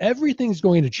 If everything's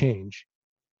going to change,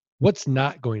 what's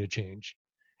not going to change?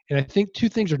 And I think 2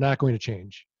 things are not going to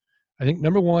change. I think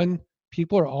number 1,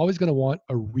 people are always going to want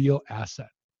a real asset.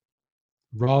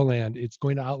 Raw land, it's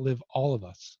going to outlive all of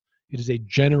us. It is a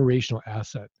generational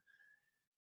asset.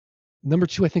 Number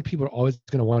 2, I think people are always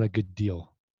going to want a good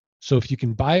deal. So if you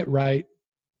can buy it right,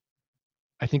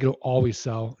 I think it'll always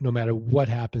sell no matter what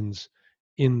happens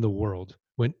in the world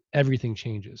when everything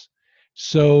changes.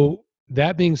 So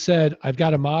that being said, I've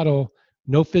got a model,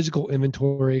 no physical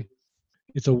inventory.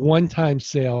 It's a one-time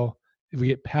sale. If we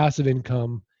get passive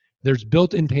income, there's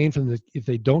built-in pain if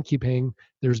they don't keep paying,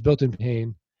 there's built-in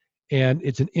pain. And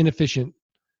it's an inefficient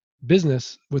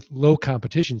business with low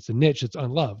competition. It's a niche that's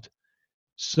unloved.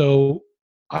 So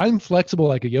I'm flexible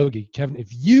like a yogi. Kevin, if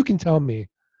you can tell me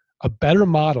a better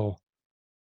model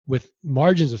with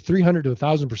margins of 300 to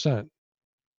 1,000%,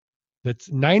 that's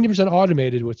 90%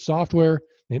 automated with software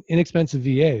and inexpensive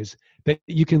VAs that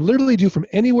you can literally do from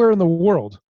anywhere in the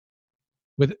world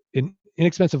with an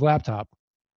inexpensive laptop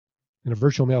and a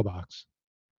virtual mailbox,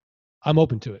 I'm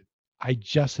open to it. I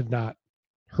just have not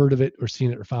heard of it or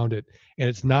seen it or found it. And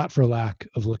it's not for lack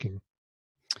of looking.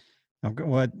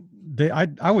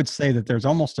 I would say that there's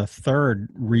almost a third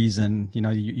reason.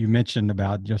 You mentioned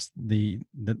about just the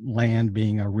land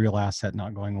being a real asset,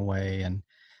 not going away,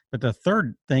 but the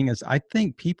third thing is I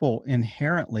think people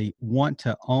inherently want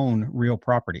to own real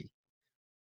property.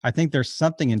 I think there's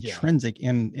something intrinsic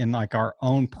in like our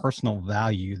own personal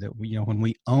value that we, when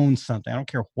we own something, I don't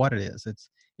care what it is. It's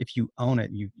if you own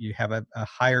it, you have a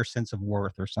higher sense of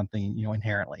worth or something,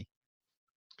 inherently.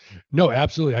 No,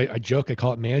 absolutely. I joke, I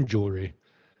call it man jewelry.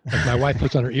 Like my wife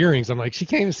puts on her earrings. I'm like, she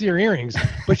can't even see her earrings,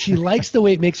 but she likes the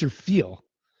way it makes her feel.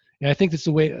 And I think that's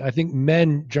the way, I think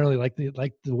men generally like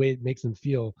the way it makes them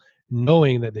feel,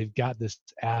 knowing that they've got this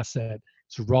asset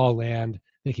It's raw land.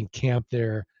 They can camp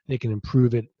there. They can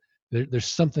improve it. There's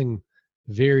something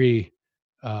very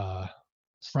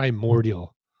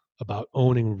primordial about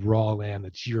owning raw land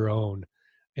that's your own.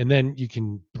 And then you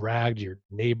can brag to your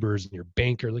neighbors and your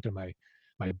banker. Look at my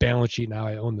balance sheet now.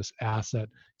 I own this asset.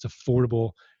 It's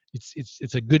affordable.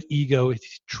 It's a good ego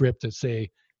trip to say,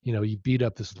 you beat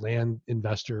up this land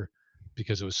investor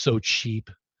because it was so cheap.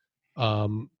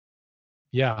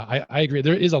 Yeah, I agree.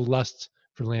 There is a lust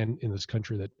for land in this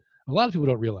country that a lot of people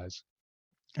don't realize.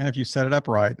 And if you set it up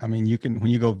right, I mean, you can, when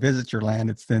you go visit your land,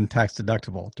 it's then tax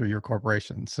deductible through your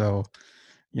corporation. So,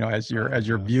 as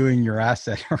you're viewing your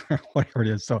asset or whatever it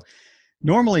is. So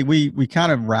normally we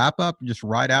kind of wrap up just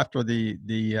right after the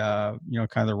kind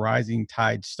of the Rising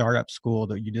Tide Startup School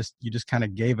that you just kind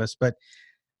of gave us. But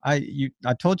I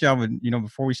told you I would,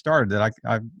 before we started, that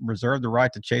I reserved the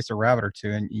right to chase a rabbit or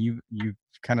two, and you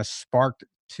kind of sparked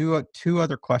two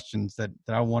other questions that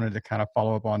I wanted to kind of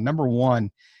follow up on. Number one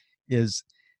is,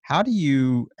 how do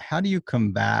you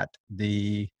combat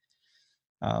the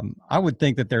I would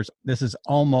think that this is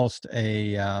almost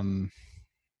a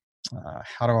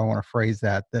how do I want to phrase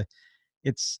that?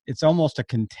 It's almost a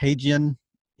contagion,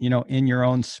 in your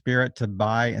own spirit to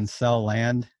buy and sell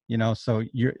land. So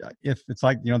if it's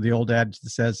like, the old adage that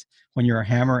says, when you're a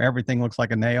hammer, everything looks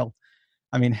like a nail.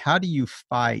 I mean, how do you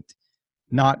fight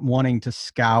not wanting to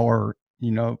scour,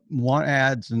 want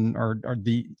ads or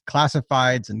the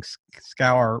classifieds and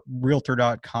scour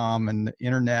realtor.com and the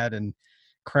internet and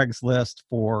Craigslist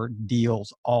for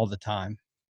deals all the time?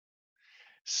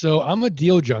 So I'm a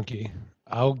deal junkie.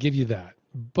 I'll give you that.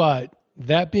 But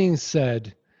that being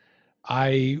said,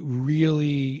 I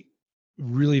really,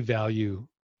 really value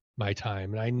my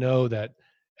time. And I know that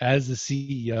as the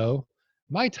CEO,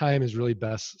 my time is really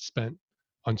best spent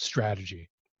on strategy.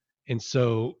 And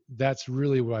so that's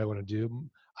really what I want to do.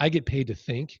 I get paid to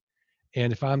think.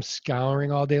 And if I'm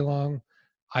scouring all day long,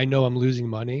 I know I'm losing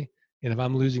money. And if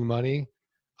I'm losing money,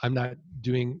 I'm not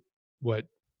doing what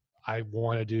I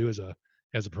want to do as a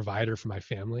provider for my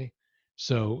family.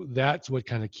 So that's what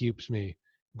kind of keeps me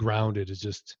grounded, is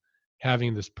just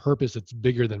having this purpose that's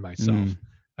bigger than myself.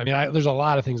 I mean, there's a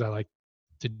lot of things I like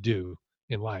to do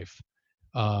in life.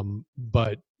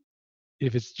 But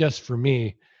if it's just for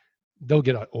me, they'll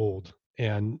get old,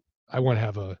 and I want to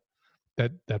have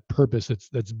that purpose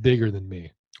that's bigger than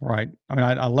me. Right. I mean,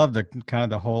 I love the kind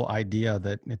of the whole idea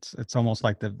that it's almost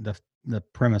like the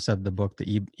premise of the book,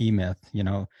 the E-Myth.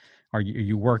 Are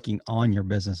you working on your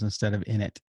business instead of in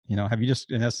it? Have you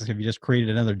just created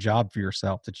another job for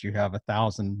yourself, that you have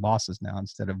 1,000 bosses now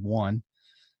instead of one?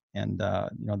 And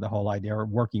the whole idea of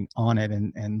working on it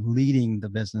and leading the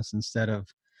business instead of,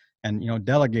 and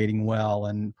delegating well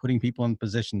and putting people in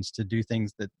positions to do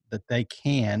things that they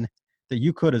can, that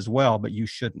you could as well, but you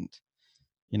shouldn't,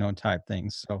 type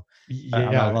things. So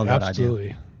yeah, I love that absolutely.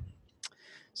 idea.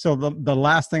 So the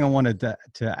last thing I wanted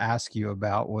to ask you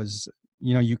about was,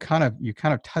 you kind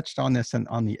of touched on this and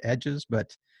on the edges,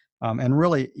 but and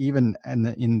really even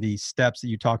in the steps that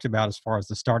you talked about as far as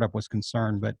the startup was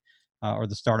concerned, but or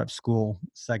the startup school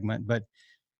segment. But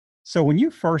so when you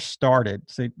first started,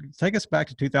 so take us back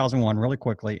to 2001 really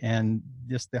quickly, and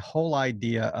just the whole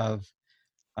idea of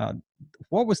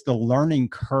what was the learning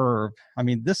curve? I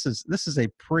mean, this is a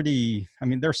pretty, I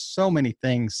mean, there's so many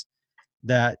things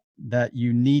that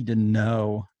you need to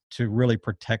know to really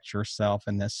protect yourself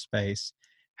in this space.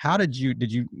 How was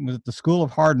it the school of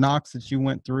hard knocks that you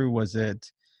went through? Was it,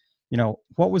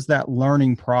 what was that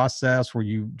learning process? Were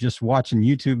you just watching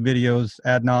YouTube videos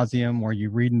ad nauseum? Were you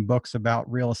reading books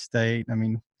about real estate? I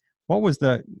mean, what was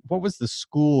the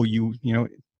school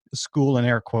school in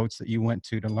air quotes that you went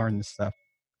to learn this stuff?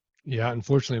 Yeah,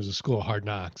 unfortunately, it was a school of hard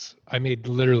knocks. I made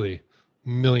literally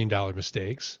 $1 million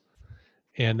mistakes.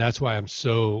 And that's why I'm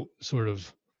so sort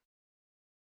of,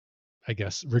 I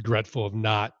guess, regretful of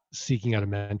not seeking out a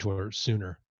mentor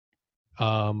sooner.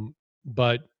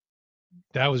 But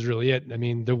that was really it. I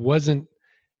mean, there wasn't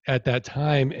at that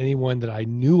time anyone that I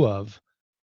knew of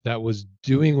that was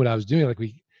doing what I was doing. Like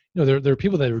there are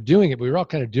people that were doing it, but we were all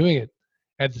kind of doing it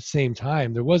at the same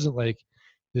time. There wasn't like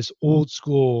this old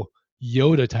school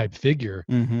Yoda type figure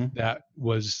that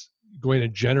was going to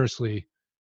generously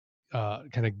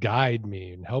kind of guide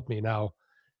me and help me. Now,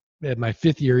 at my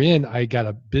 5th year in, I got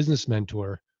a business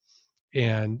mentor,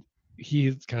 and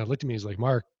he kind of looked at me. He's like,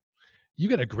 "Mark, you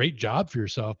got a great job for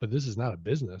yourself, but this is not a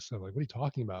business." I'm like, "What are you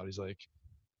talking about?" He's like,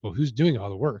 "Well, who's doing all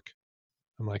the work?"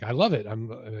 I'm like, "I love it."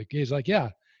 He's like, "Yeah."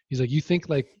 He's like, "You think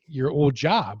like your old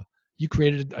job, you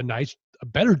created a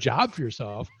better job for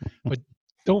yourself, but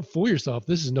don't fool yourself.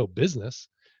 This is no business."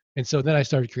 And so then I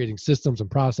started creating systems and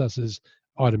processes,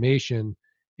 automation,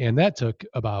 And that took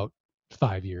about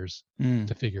 5 years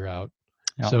to figure out.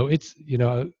 Yep. So it's,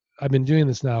 I've been doing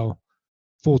this now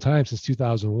full time since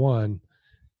 2001.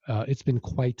 It's been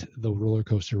quite the roller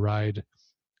coaster ride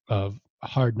of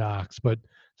hard knocks, but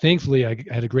thankfully I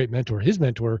had a great mentor. His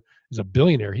mentor is a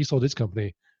billionaire. He sold his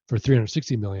company for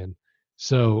 360 million.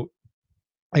 So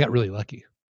I got really lucky.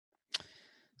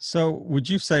 So would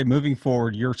you say moving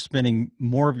forward, you're spending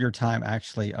more of your time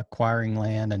actually acquiring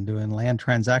land and doing land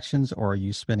transactions, or are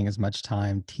you spending as much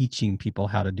time teaching people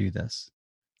how to do this?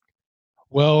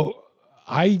 Well,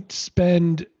 I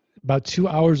spend about 2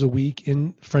 hours a week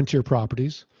in Frontier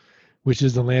Properties, which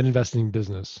is the land investing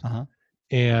business. Uh-huh.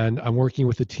 And I'm working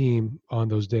with a team on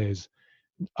those days.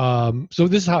 So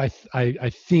this is how I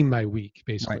theme my week,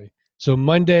 basically. Right. So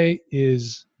Monday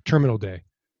is terminal day.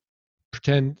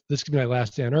 Pretend this could be my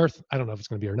last day on earth. I don't know if it's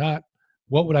going to be or not.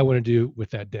 What would I want to do with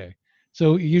that day?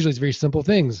 So usually it's very simple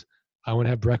things. I want to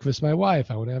have breakfast with my wife.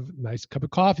 I want to have a nice cup of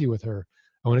coffee with her.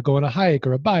 I want to go on a hike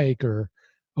or a bike or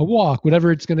a walk,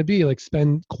 whatever it's going to be, like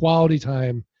spend quality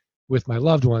time with my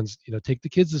loved ones, take the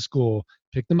kids to school,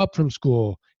 pick them up from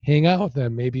school, hang out with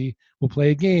them. Maybe we'll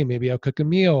play a game. Maybe I'll cook a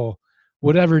meal,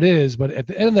 whatever it is. But at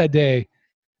the end of that day,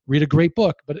 read a great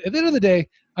book. But at the end of the day,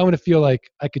 I want to feel like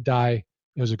I could die.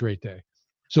 It was a great day.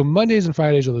 So Mondays and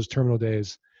Fridays are those terminal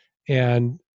days.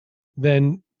 And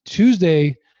then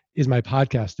Tuesday is my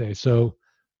podcast day. So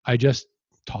I just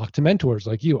talk to mentors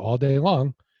like you all day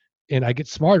long, and I get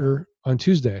smarter on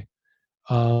Tuesday,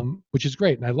 which is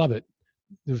great. And I love it.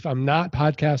 If I'm not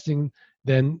podcasting,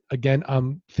 then again,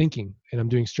 I'm thinking and I'm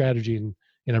doing strategy and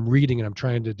I'm reading and I'm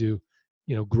trying to do,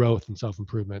 growth and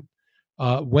self-improvement.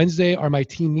 Wednesday are my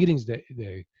team meetings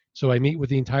day. So I meet with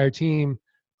the entire team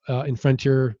in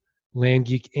Frontier, Land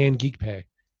Geek, and Geek Pay,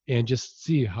 and just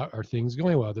see how are things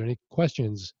going well. Are there any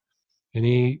questions,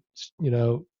 any,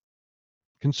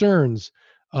 concerns?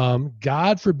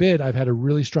 God forbid I've had a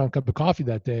really strong cup of coffee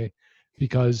that day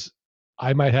because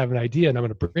I might have an idea and I'm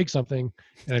going to break something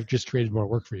and I've just created more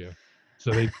work for you.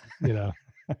 So they,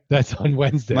 that's on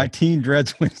Wednesday. My team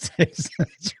dreads Wednesdays.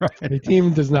 That's right. My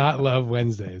team does not love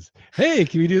Wednesdays. Hey,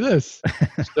 can we do this?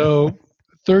 So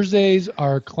Thursdays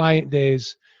are client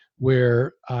days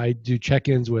where I do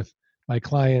check-ins with my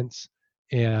clients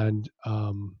and,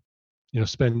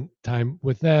 spend time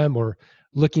with them or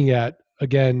looking at,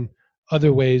 again,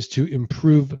 other ways to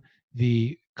improve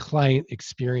the client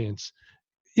experience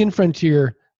in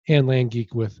Frontier and Land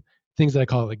Geek with things that I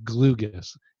call like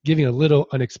glugus, giving a little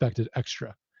unexpected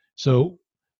extra. So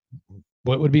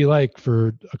what would it be like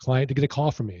for a client to get a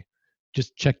call from me,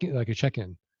 just checking, like a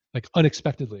check-in, like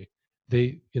unexpectedly?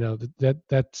 They,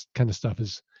 that kind of stuff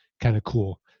is kind of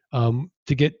cool.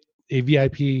 To get a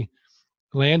VIP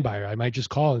land buyer, I might just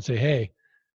call and say, hey,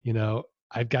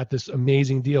 I've got this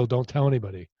amazing deal. Don't tell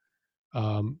anybody.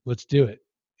 Let's do it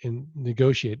and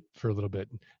negotiate for a little bit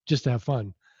just to have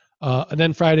fun. And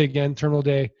then Friday again, terminal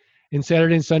day, and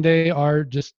Saturday and Sunday are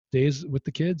just days with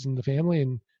the kids and the family.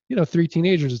 And 3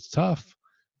 teenagers, it's tough,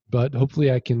 but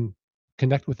hopefully I can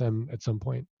connect with them at some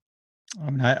point. I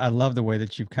mean, I love the way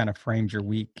that you've kind of framed your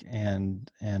week and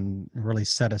really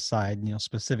set aside,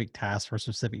 specific tasks for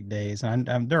specific days. And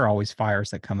there are always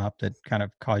fires that come up that kind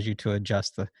of cause you to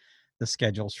adjust the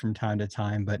schedules from time to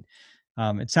time. But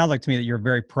it sounds like to me that you're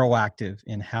very proactive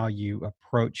in how you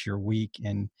approach your week,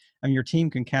 and I mean, your team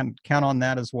can count on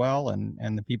that as well,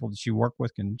 and the people that you work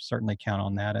with can certainly count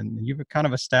on that. And you've kind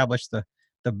of established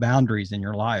the boundaries in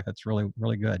your life. That's really,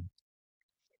 really good.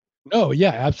 No, yeah,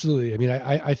 absolutely. I mean,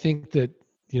 I think that,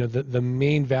 the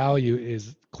main value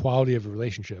is quality of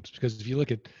relationships, because if you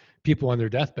look at people on their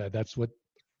deathbed, that's what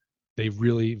they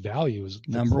really value is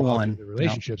the Number quality one. of the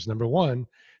relationships. Number one.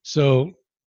 So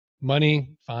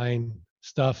money, fine.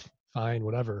 Stuff, fine,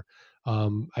 whatever.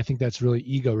 I think that's really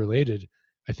ego related.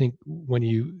 I think when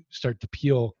you start to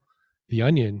peel the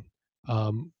onion,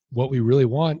 what we really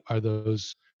want are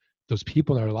those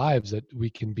people in our lives that we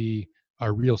can be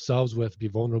our real selves with, be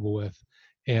vulnerable with.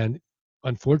 And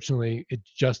unfortunately, it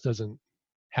just doesn't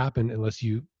happen unless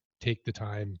you take the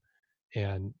time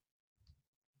and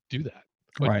do that.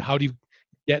 But Right. How do you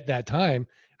get that time?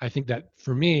 I think that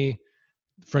for me,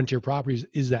 Frontier Properties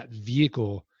is that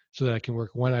vehicle so that I can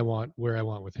work when I want, where I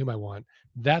want, with whom I want.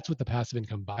 That's what the passive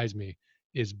income buys me,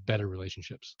 is better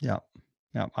relationships. Yeah.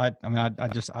 Yeah. I mean,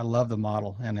 I love the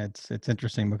model, and it's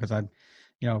interesting because I'm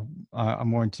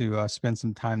going to spend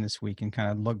some time this week and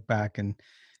kind of look back and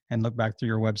look back through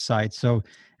your website. So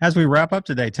as we wrap up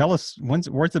today, tell us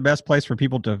where's the best place for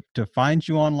people to find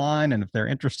you online, and if they're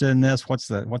interested in this, what's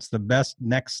the best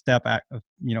next step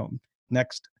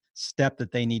next step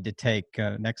that they need to take,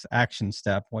 next action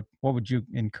step? What would you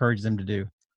encourage them to do?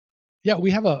 Yeah,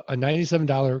 we have a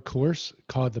 $97 course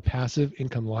called the Passive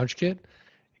Income Launch Kit.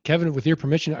 Kevin, with your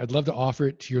permission, I'd love to offer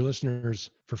it to your listeners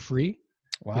for free.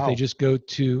 If they Wow. just go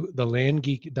to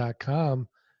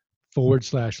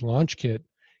thelandgeek.com/launch kit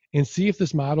and see if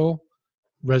this model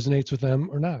resonates with them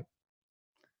or not.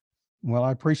 Well,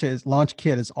 I appreciate it. Launch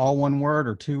kit is all one word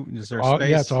or two? Is there a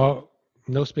Yeah, it's space? all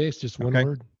no space, just one Okay.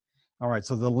 word. All right.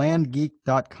 So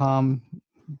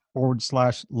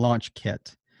thelandgeek.com/launch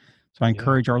kit. So I Yeah.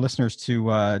 encourage our listeners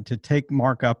to take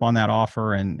Mark up on that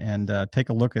offer and take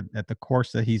a look at the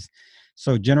course that he's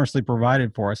so generously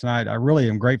provided for us. And I really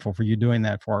am grateful for you doing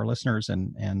that for our listeners.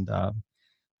 And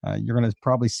you're going to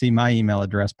probably see my email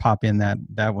address pop in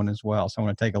that one as well. So I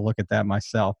want to take a look at that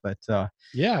myself. But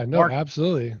Yeah, no, Mark,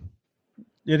 absolutely.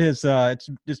 it is it's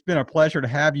been a pleasure to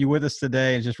have you with us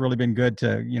today. It's just really been good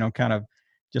to kind of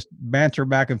just banter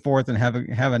back and forth and have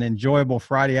an enjoyable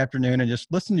Friday afternoon and just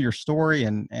listen to your story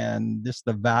and just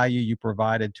the value you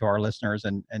provided to our listeners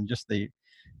and just I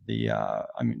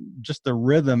mean just the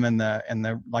rhythm and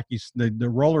the like the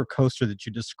roller coaster that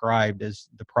you described as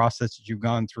the process that you've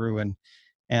gone through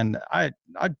and I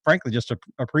frankly just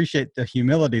appreciate the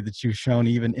humility that you've shown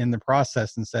even in the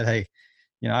process and said, hey,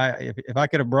 if I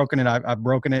could have broken it, I've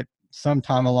broken it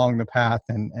sometime along the path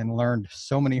and learned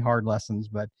so many hard lessons.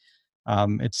 But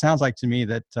it sounds like to me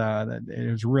that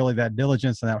it was really that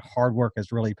diligence and that hard work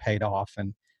has really paid off,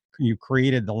 and you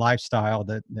created the lifestyle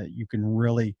that you can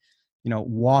really,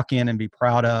 walk in and be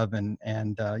proud of, and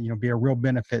be a real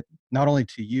benefit not only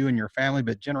to you and your family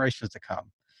but generations to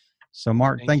come. So,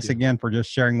 Mark, Thank thanks you. again for just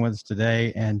sharing with us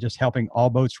today and just helping all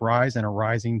boats rise in a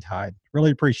rising tide.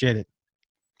 Really appreciate it.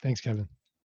 Thanks, Kevin.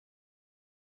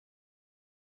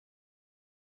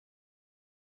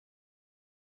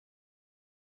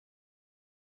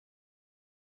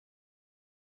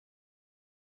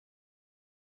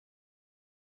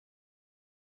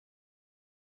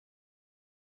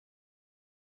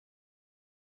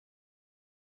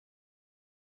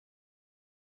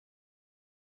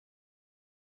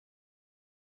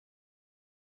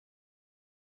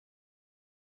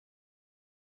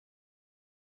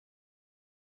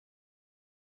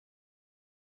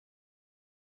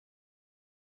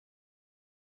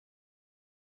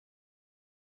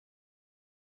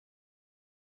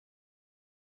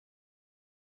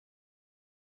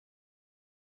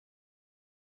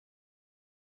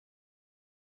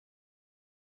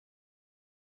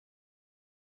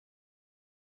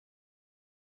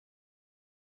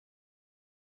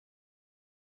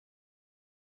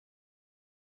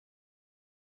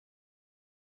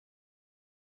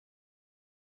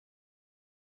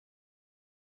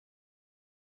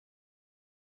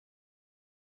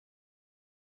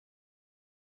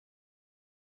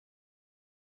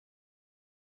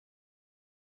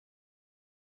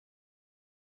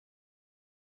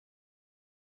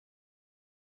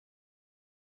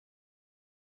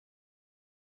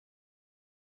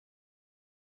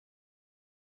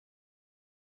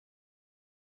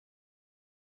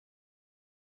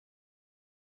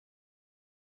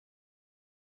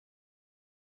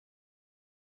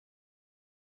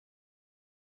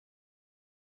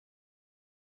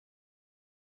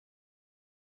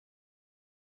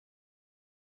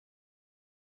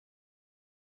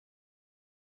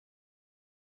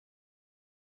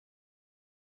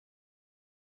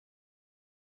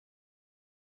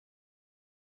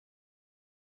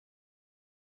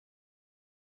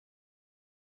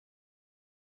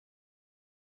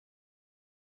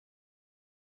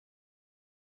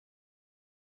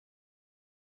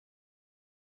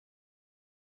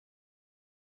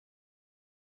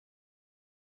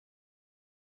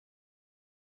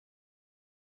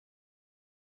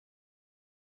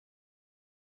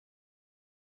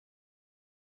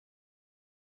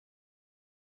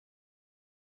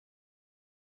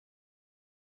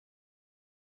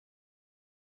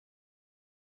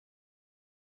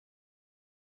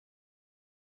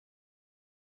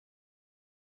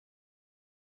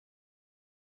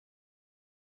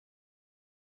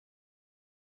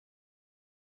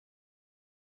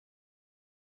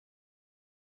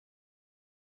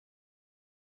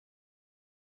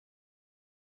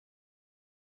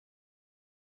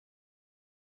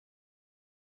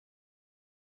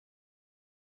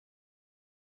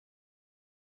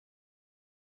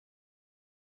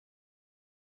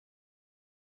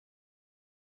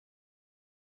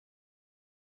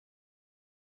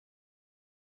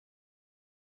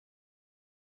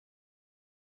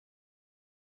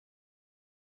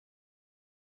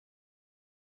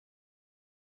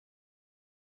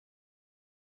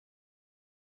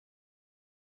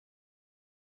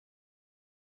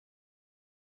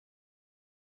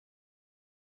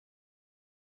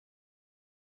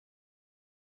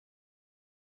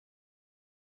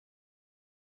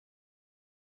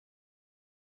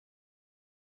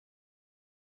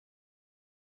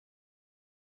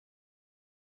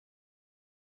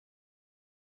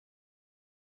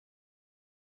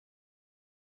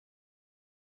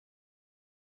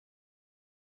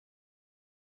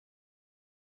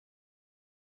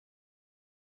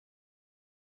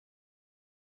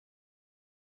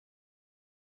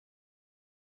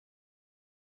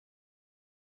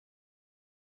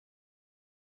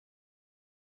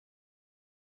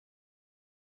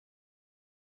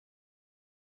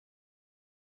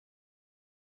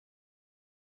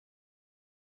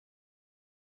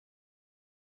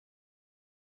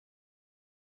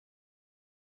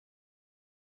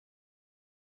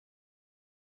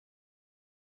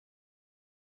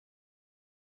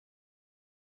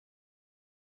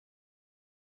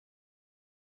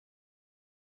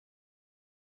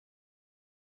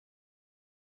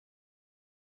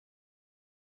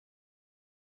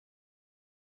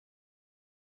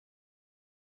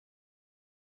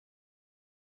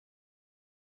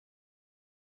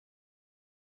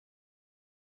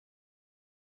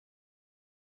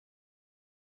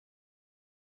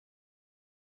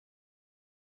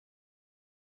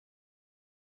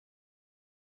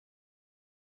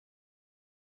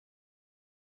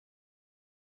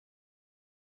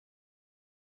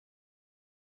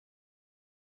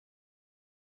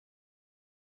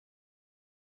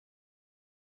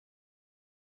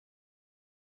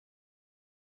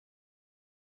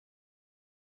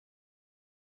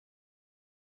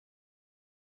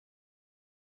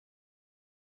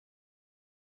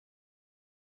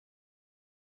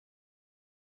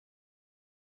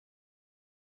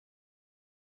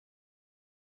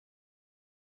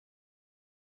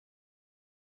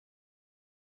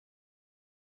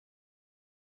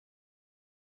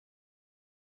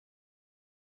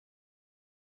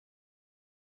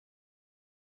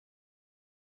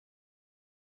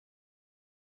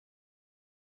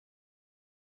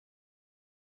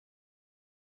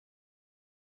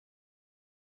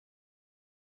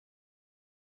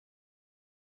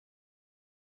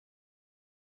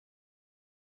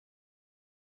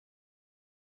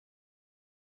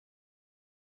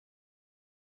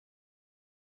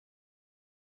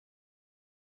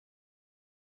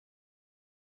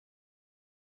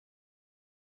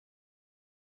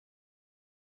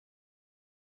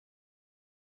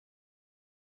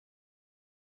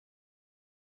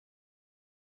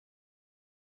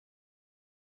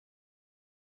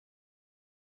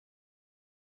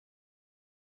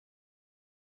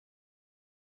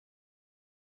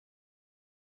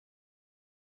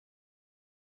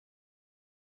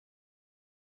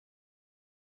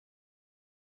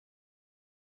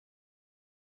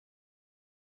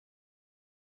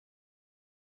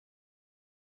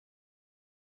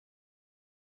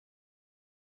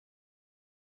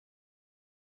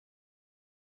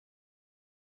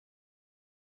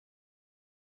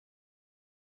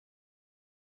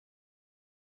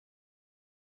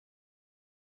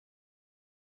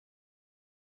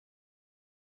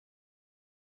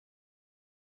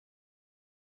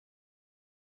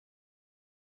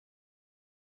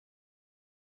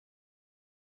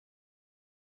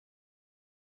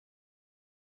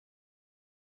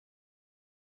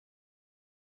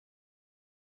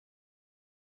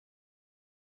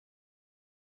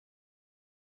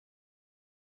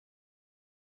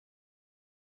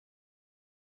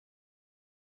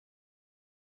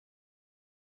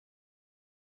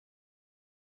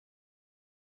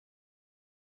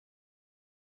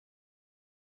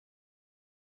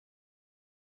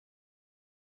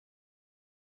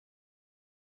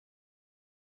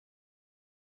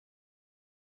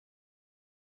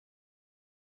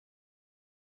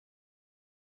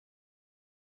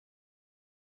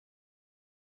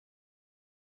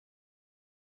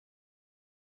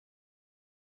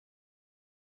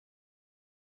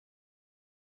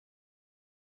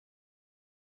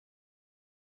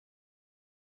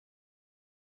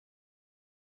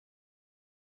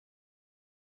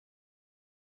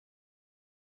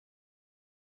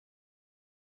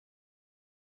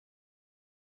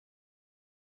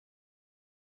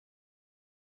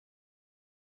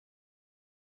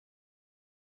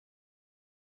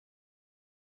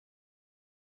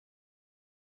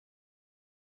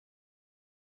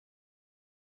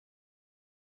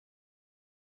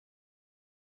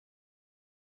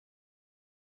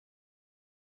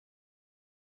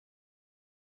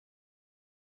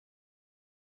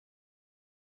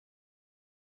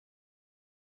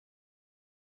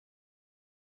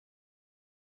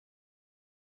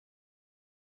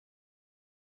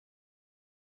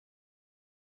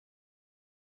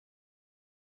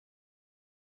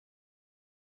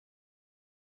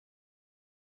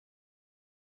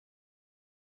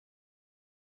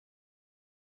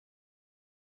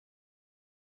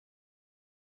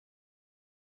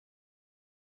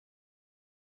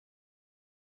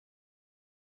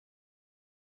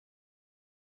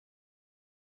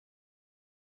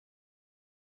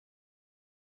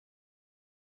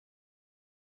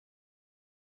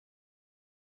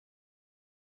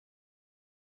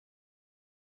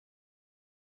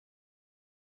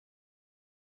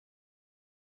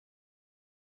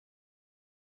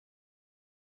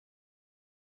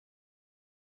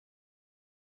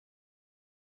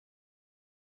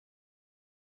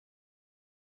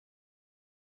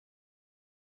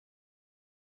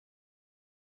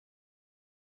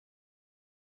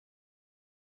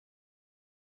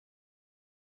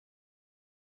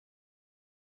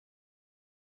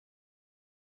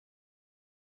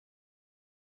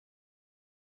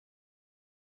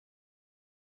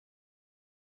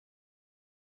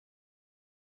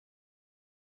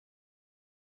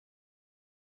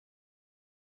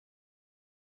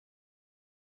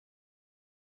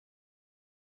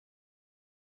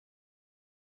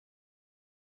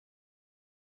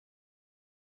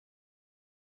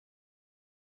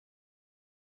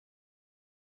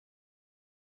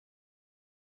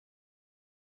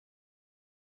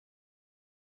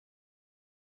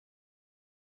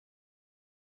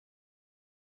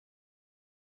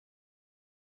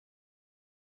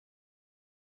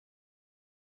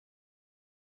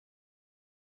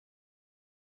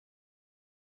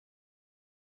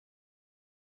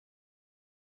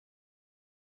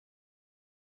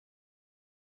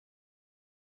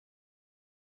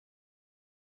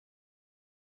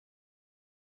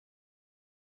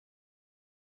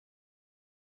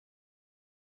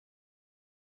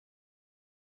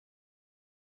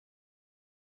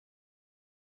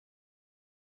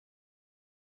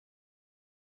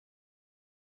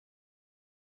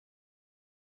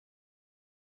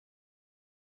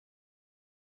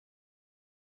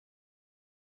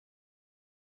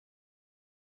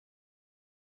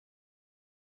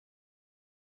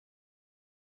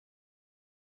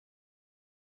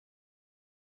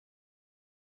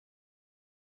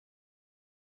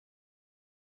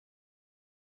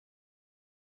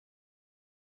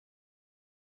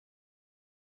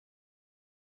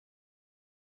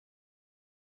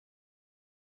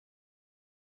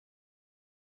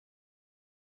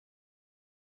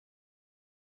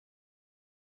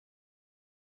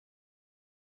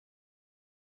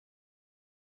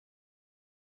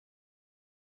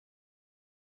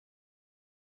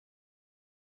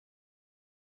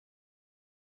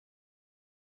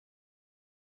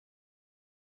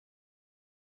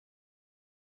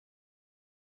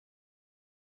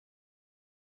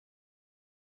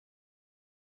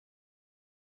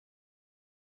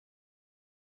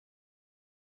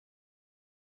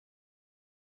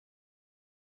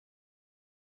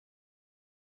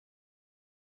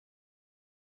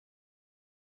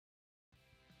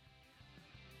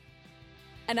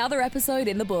 Another episode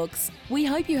in the books. We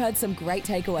hope you heard some great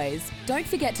takeaways. Don't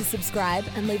forget to subscribe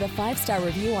and leave a 5-star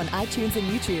review on iTunes and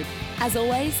YouTube. As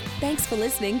always, thanks for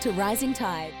listening to Rising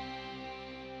Tide.